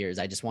couple of years.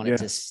 I just want it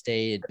to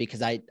stay,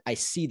 because I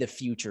see the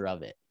future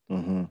of it.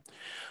 And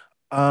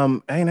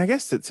I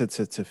guess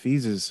to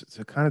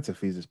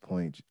Fiz's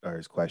point, or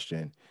his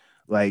question,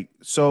 like,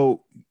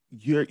 so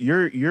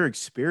your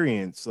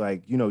experience,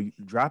 like,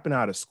 dropping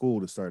out of school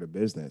to start a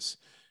business,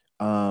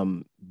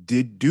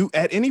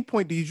 at any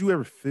point, did you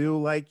ever feel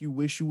like you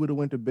wish you would have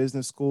went to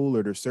business school,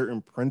 or there's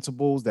certain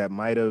principles that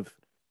might have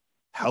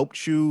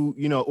helped you,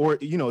 or,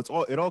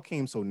 it all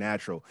came so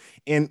natural?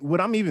 And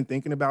what I'm even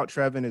thinking about,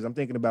 Trevin, is I'm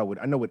thinking about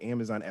what I know with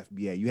Amazon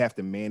FBA, you have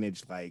to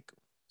manage like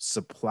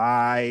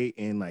supply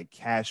and like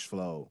cash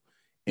flow,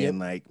 and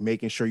like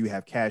making sure you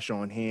have cash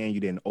on hand,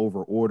 you didn't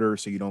over order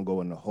so you don't go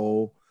in the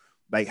hole.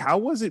 Like, how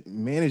was it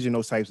managing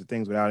those types of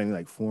things without any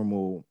like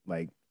formal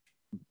like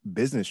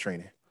business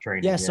training?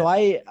 So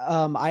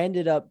I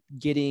ended up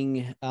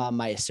getting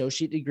my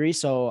associate degree.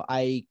 So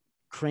I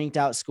cranked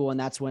out school, and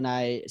that's when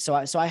I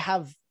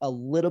have a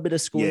little bit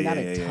of schooling, not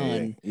a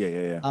ton.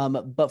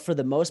 But for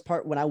the most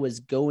part, when I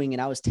was going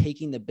and I was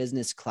taking the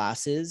business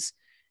classes,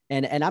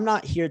 and I'm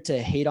not here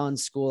to hate on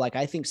school. Like,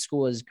 I think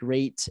school is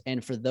great.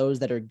 And for those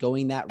that are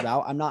going that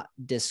route, I'm not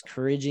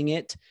discouraging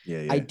it.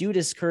 I do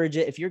discourage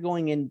it. If you're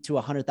going into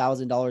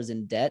 $100,000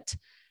 in debt,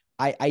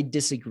 I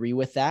disagree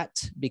with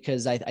that,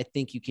 because I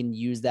think you can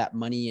use that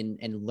money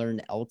and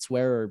learn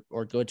elsewhere,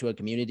 or go to a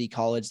community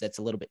college that's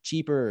a little bit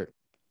cheaper,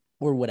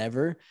 or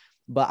whatever.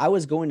 But I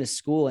was going to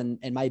school,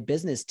 and my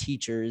business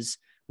teachers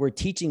were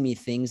teaching me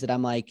things that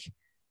I'm like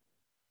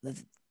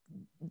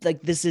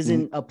this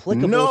isn't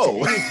applicable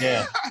to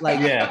anything. Like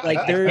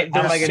they're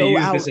so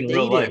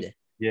outdated.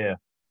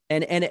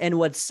 And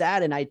what's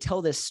sad, and I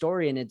tell this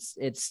story, and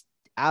it's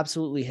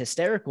absolutely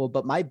hysterical,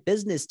 but my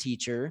business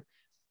teacher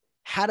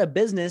had a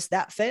business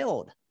that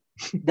failed.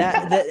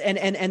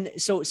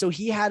 So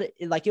he had,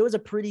 like, it was a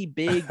pretty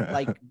big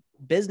like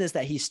business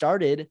that he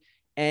started,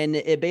 and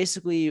it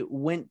basically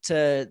went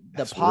to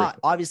the pot.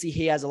 Obviously,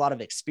 he has a lot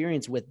of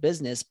experience with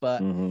business,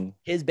 but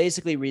his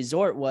basically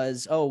resort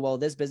was, oh, well,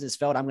 this business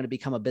failed, I'm going to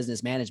become a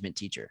business management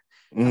teacher.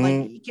 I'm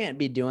like, you can't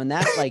be doing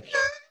that. Like,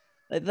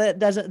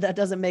 that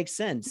doesn't make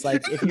sense.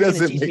 Like, if you're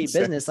going to teach me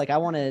business, like, I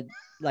want to,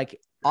 like,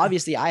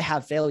 obviously I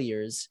have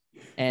failures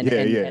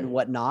and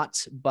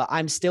whatnot, but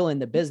I'm still in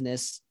the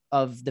business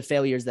of the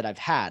failures that I've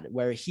had,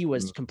 where he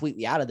was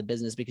completely out of the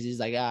business, because he's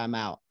like, I'm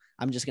out.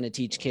 I'm just going to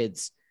teach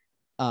kids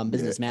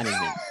business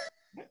management.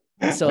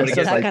 So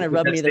that kind of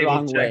rubbed me the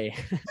wrong way.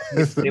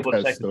 Stable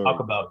check to talk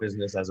about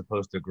business as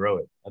opposed to grow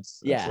it.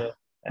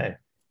 Hey,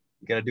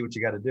 you got to do what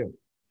you got to do.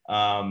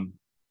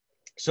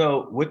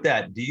 So with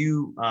that, do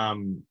you,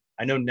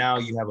 I know now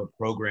you have a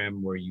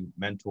program where you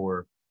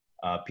mentor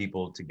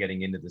people to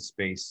getting into the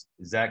space.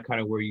 Is that kind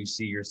of where you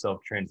see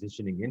yourself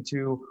transitioning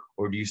into,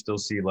 or do you still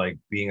see like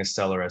being a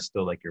seller as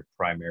still like your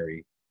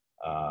primary,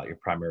 I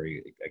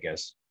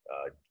guess,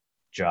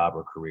 job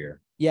or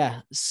career?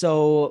 Yeah.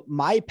 So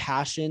my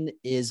passion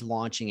is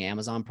launching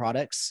Amazon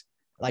products.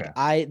 Like,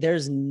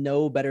 there's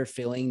no better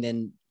feeling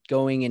than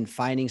going and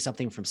finding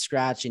something from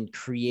scratch and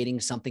creating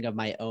something of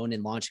my own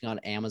and launching on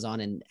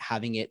Amazon and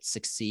having it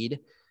succeed.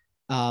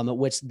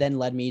 Which then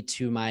led me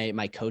to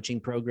my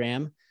coaching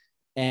program.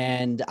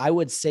 And I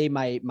would say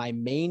my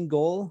main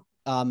goal,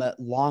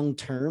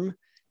 long-term,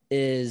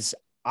 is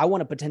I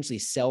want to potentially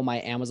sell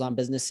my Amazon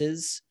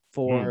businesses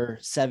for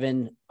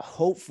 7,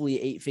 hopefully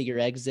 8-figure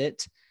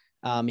exit,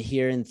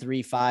 here in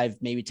 3, 5,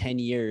 maybe 10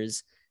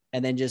 years,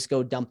 and then just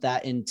go dump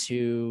that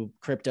into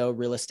crypto,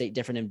 real estate,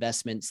 different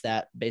investments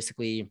that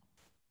basically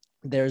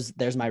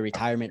there's my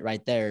retirement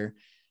right there.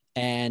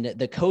 And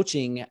the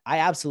coaching, I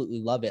absolutely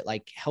love it.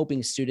 Like,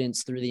 helping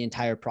students through the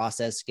entire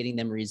process, getting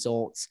them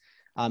results.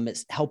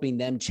 It's helping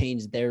them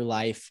change their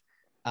life.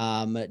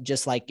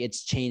 Just like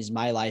it's changed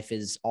my life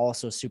is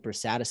also super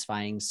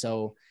satisfying.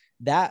 So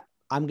that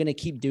I'm going to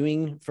keep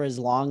doing for as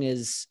long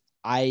as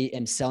I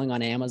am selling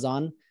on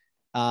Amazon.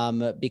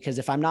 Because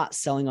if I'm not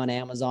selling on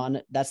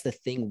Amazon, that's the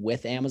thing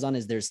with Amazon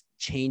is there's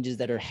changes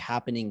that are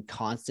happening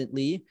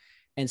constantly.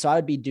 And so I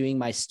would be doing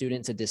my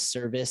students a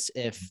disservice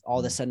if all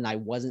of a sudden I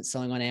wasn't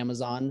selling on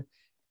Amazon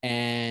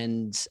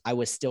and I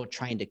was still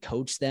trying to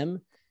coach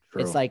them.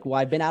 True. It's like, well,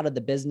 I've been out of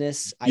the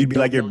business. You'd be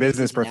like your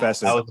business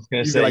professor. I was just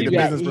going to You'd say, be like the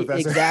Yeah, business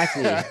professor.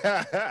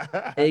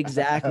 exactly.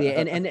 Exactly.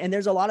 And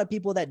there's a lot of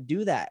people that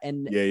do that.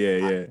 And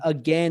Yeah.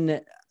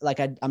 Again, like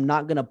I'm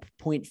not going to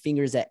point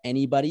fingers at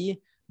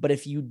anybody, but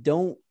if you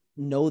don't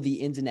know the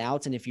ins and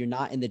outs, and if you're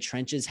not in the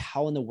trenches,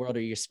 how in the world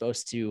are you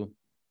supposed to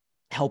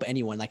help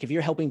anyone? Like if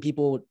you're helping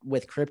people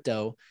with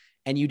crypto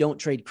and you don't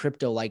trade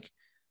crypto, like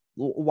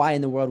why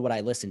in the world would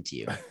I listen to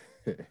you?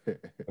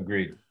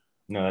 Agreed.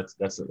 No,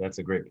 that's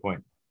a great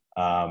point.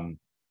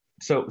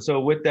 So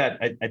with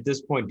that, at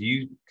this point, do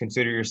you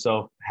consider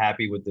yourself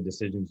happy with the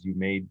decisions you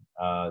made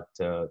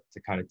to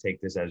kind of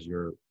take this as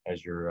your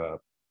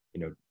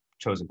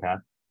chosen path?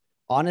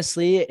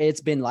 Honestly, it's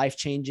been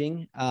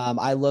life-changing.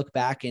 I look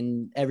back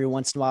and every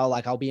once in a while,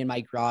 like I'll be in my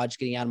garage,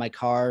 getting out of my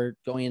car,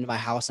 going into my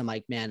house. I'm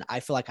like, man,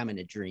 I feel like I'm in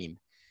a dream.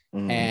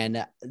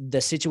 And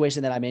the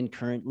situation that I'm in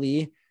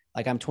currently,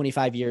 like I'm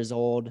 25 years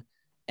old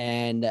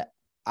and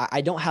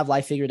I don't have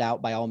life figured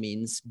out by all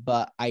means,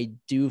 but I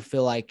do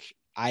feel like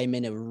I'm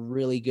in a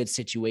really good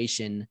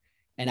situation.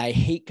 And I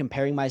hate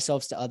comparing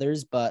myself to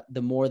others, but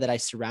the more that I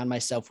surround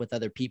myself with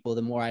other people,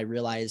 the more I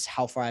realize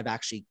how far I've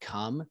actually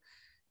come.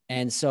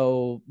 And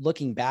so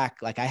looking back,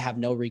 like I have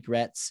no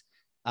regrets.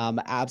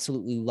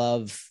 Absolutely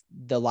love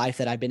the life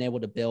that I've been able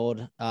to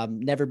build.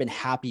 Never been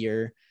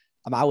happier.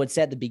 I would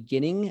say at the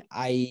beginning,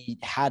 I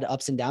had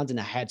ups and downs and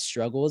I had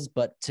struggles,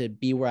 but to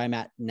be where I'm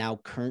at now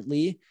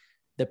currently,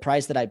 the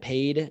price that I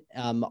paid,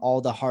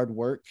 all the hard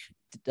work,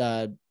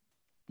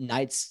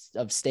 nights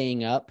of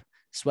staying up,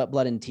 sweat,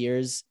 blood, and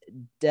tears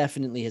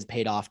definitely has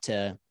paid off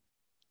to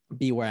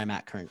be where I'm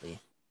at currently.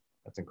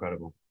 That's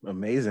incredible.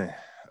 Amazing,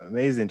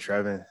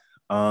 Trevin.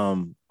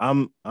 I'm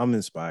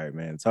inspired,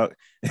 man.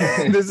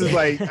 This is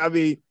like, I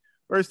mean,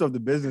 first off, the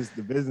business,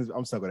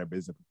 I'm stuck with that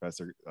business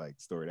professor like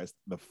story. That's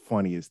the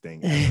funniest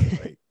thing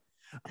ever. Like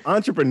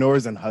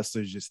entrepreneurs and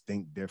hustlers just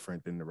think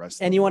different than the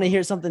rest. And you want to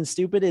hear something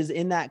stupid is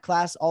in that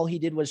class, all he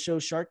did was show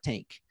Shark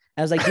Tank.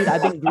 I was like, dude,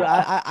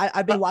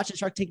 I've been watching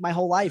Shark Tank my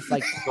whole life.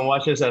 Like, you can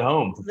watch this at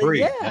home for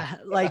free. Yeah,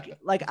 like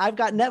I've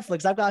got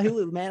Netflix, I've got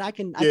Hulu, man. I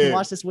can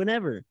watch this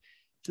whenever.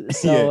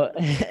 So,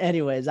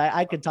 anyways,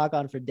 I could talk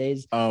on for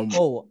days.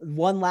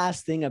 One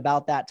last thing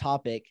about that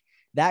topic.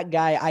 That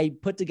guy, I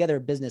put together a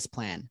business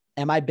plan,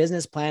 and my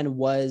business plan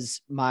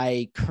was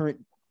my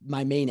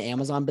main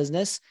Amazon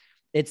business.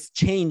 It's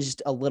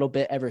changed a little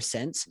bit ever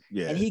since.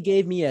 Yeah. And he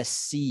gave me a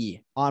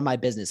C on my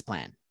business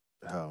plan.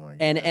 Oh my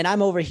God. And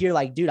I'm over here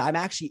like, dude, I'm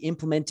actually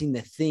implementing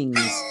the things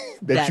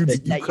that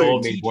you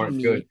told me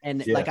weren't good.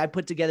 And like I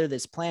put together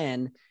this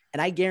plan, and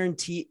I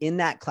guarantee in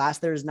that class,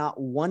 there's not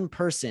one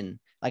person,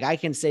 like I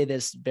can say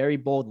this very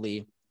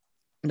boldly,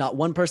 not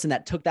one person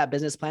that took that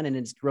business plan and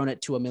has grown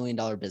it to $1 million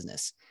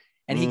business.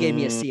 And he gave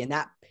me a C, and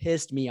that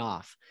pissed me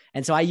off.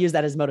 And so I use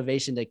that as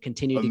motivation to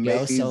continue to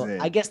go. So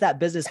I guess that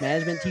business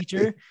management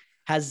teacher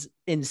has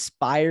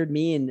inspired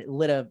me and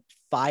lit a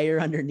fire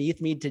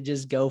underneath me to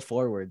just go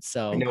forward.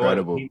 So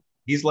incredible.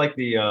 He's like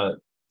the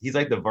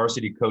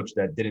varsity coach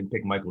that didn't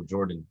pick Michael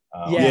Jordan.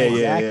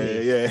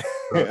 Yeah.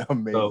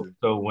 Amazing.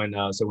 So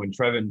when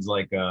Trevin's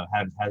like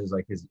has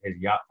like his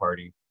yacht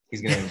party,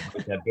 he's gonna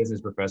invite that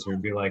business professor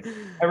and be like,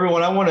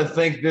 everyone, I want to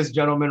thank this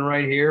gentleman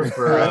right here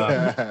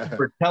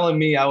for telling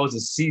me I was a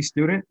C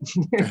student.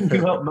 You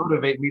helped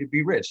motivate me to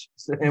be rich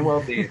and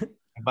wealthy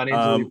and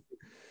financially.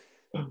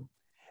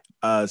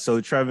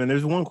 So Trevin,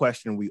 there's one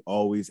question we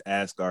always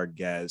ask our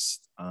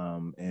guests,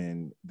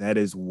 and that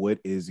is, what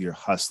is your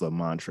hustler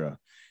mantra?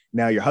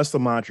 Now, your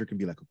hustler mantra can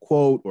be like a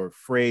quote or a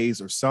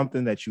phrase or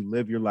something that you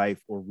live your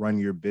life or run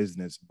your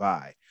business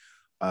by.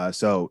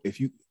 So if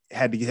you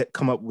had to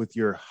come up with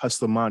your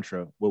hustler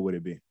mantra, what would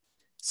it be?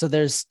 So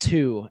there's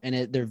two,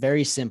 and they're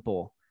very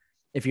simple.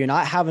 If you're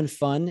not having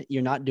fun,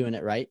 you're not doing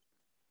it right.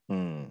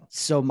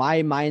 So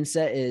my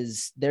mindset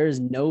is there is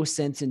no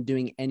sense in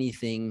doing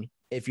anything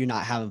if you're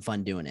not having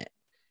fun doing it.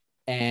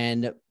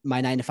 And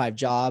my 9-to-5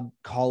 job,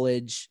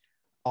 college,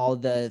 all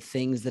the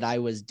things that I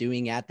was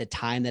doing at the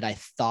time that I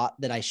thought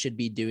that I should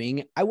be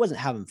doing, I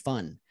wasn't having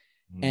fun.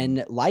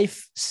 And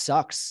life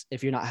sucks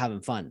if you're not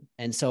having fun.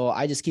 And so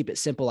I just keep it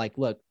simple. Like,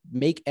 look,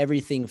 make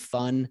everything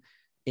fun,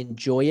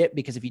 enjoy it,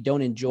 because if you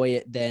don't enjoy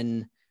it,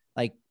 then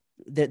like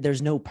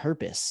there's no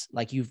purpose.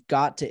 Like you've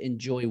got to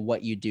enjoy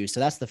what you do. So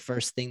that's the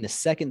first thing. The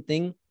second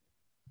thing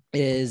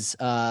is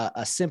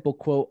a simple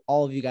quote.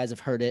 All of you guys have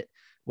heard it.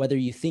 Whether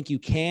you think you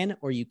can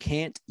or you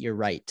can't, you're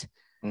right.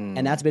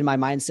 And that's been my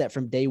mindset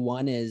from day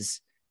one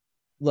is,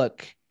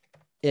 look,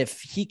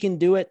 if he can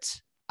do it,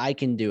 I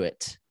can do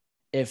it.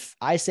 If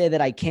I say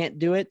that I can't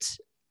do it,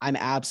 I'm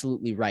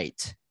absolutely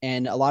right.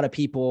 And a lot of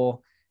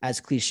people as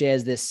cliche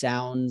as this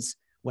sounds,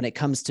 when it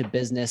comes to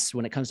business,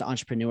 when it comes to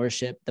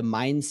entrepreneurship, the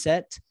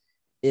mindset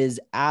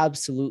is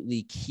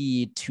absolutely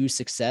key to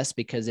success,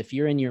 because if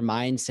you're in your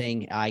mind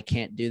saying, I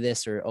can't do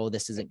this, or, oh,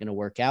 this isn't going to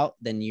work out,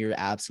 then you're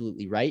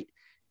absolutely right.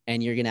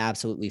 And you're going to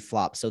absolutely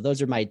flop. So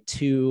those are my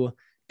two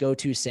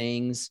go-to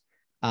sayings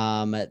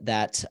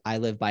that I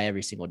live by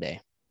every single day.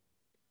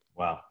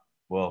 Wow.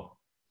 Well,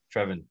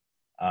 Trevin,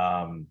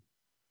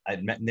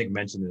 Nick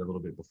mentioned it a little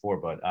bit before,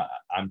 but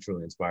I'm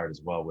truly inspired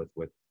as well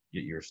with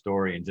your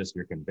story and just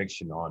your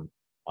conviction on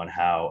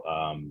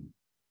how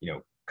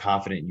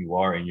confident you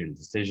are in your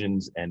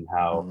decisions, and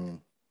how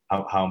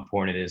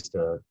important it is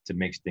to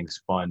make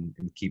things fun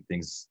and keep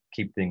things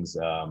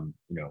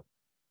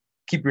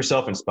keep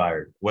yourself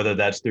inspired, whether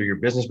that's through your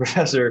business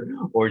professor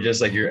or just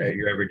like your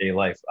everyday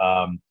life.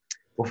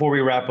 Before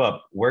we wrap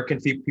up, where can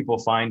people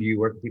find you?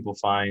 Where can people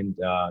find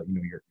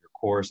your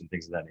course and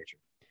things of that nature?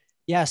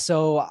 Yeah,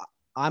 so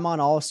I'm on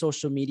all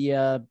social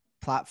media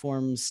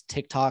platforms,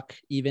 TikTok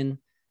even.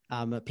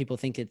 People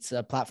think it's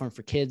a platform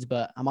for kids,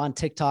 but I'm on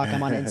TikTok,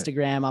 I'm on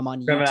Instagram, I'm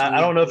on YouTube. I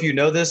don't know if you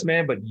know this,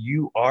 man, but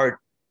you are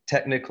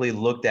technically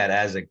looked at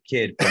as a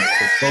kid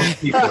for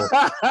most people.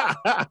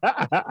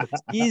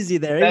 Easy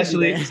there.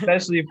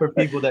 Especially for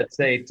people that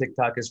say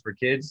TikTok is for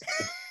kids.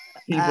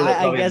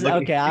 I guess,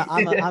 okay,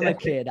 I'm a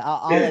kid.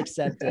 I'll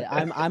accept it.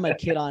 I'm a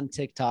kid on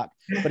TikTok.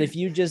 But if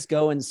you just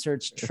go and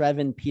search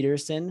Trevin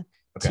Peterson,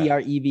 okay.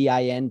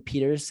 Trevin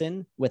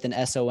Peterson with an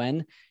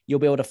SON, you'll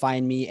be able to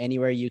find me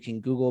anywhere. You can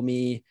Google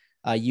me,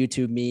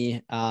 YouTube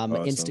me,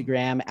 awesome.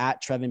 Instagram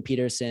at Trevin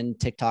Peterson,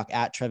 TikTok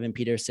at Trevin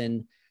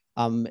Peterson.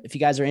 If you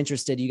guys are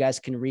interested, you guys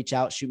can reach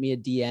out, shoot me a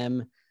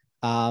DM.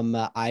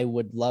 I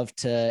would love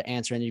to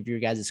answer any of your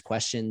guys'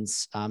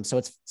 questions. So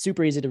it's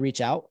super easy to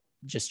reach out.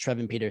 Just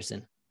Trevin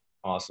Peterson.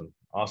 Awesome.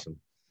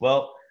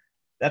 Well,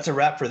 that's a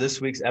wrap for this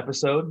week's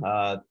episode.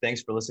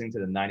 Thanks for listening to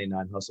the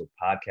 99 Hustle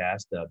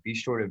podcast. Be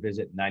sure to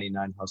visit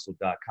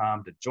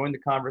 99hustle.com to join the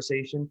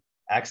conversation,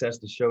 access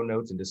the show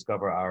notes, and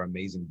discover our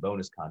amazing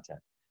bonus content.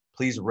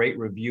 Please rate,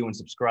 review, and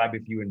subscribe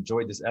if you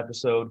enjoyed this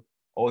episode.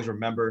 Always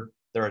remember,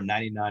 there are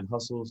 99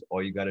 hustles.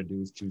 All you got to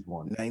do is choose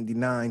one.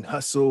 99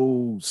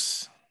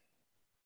 hustles.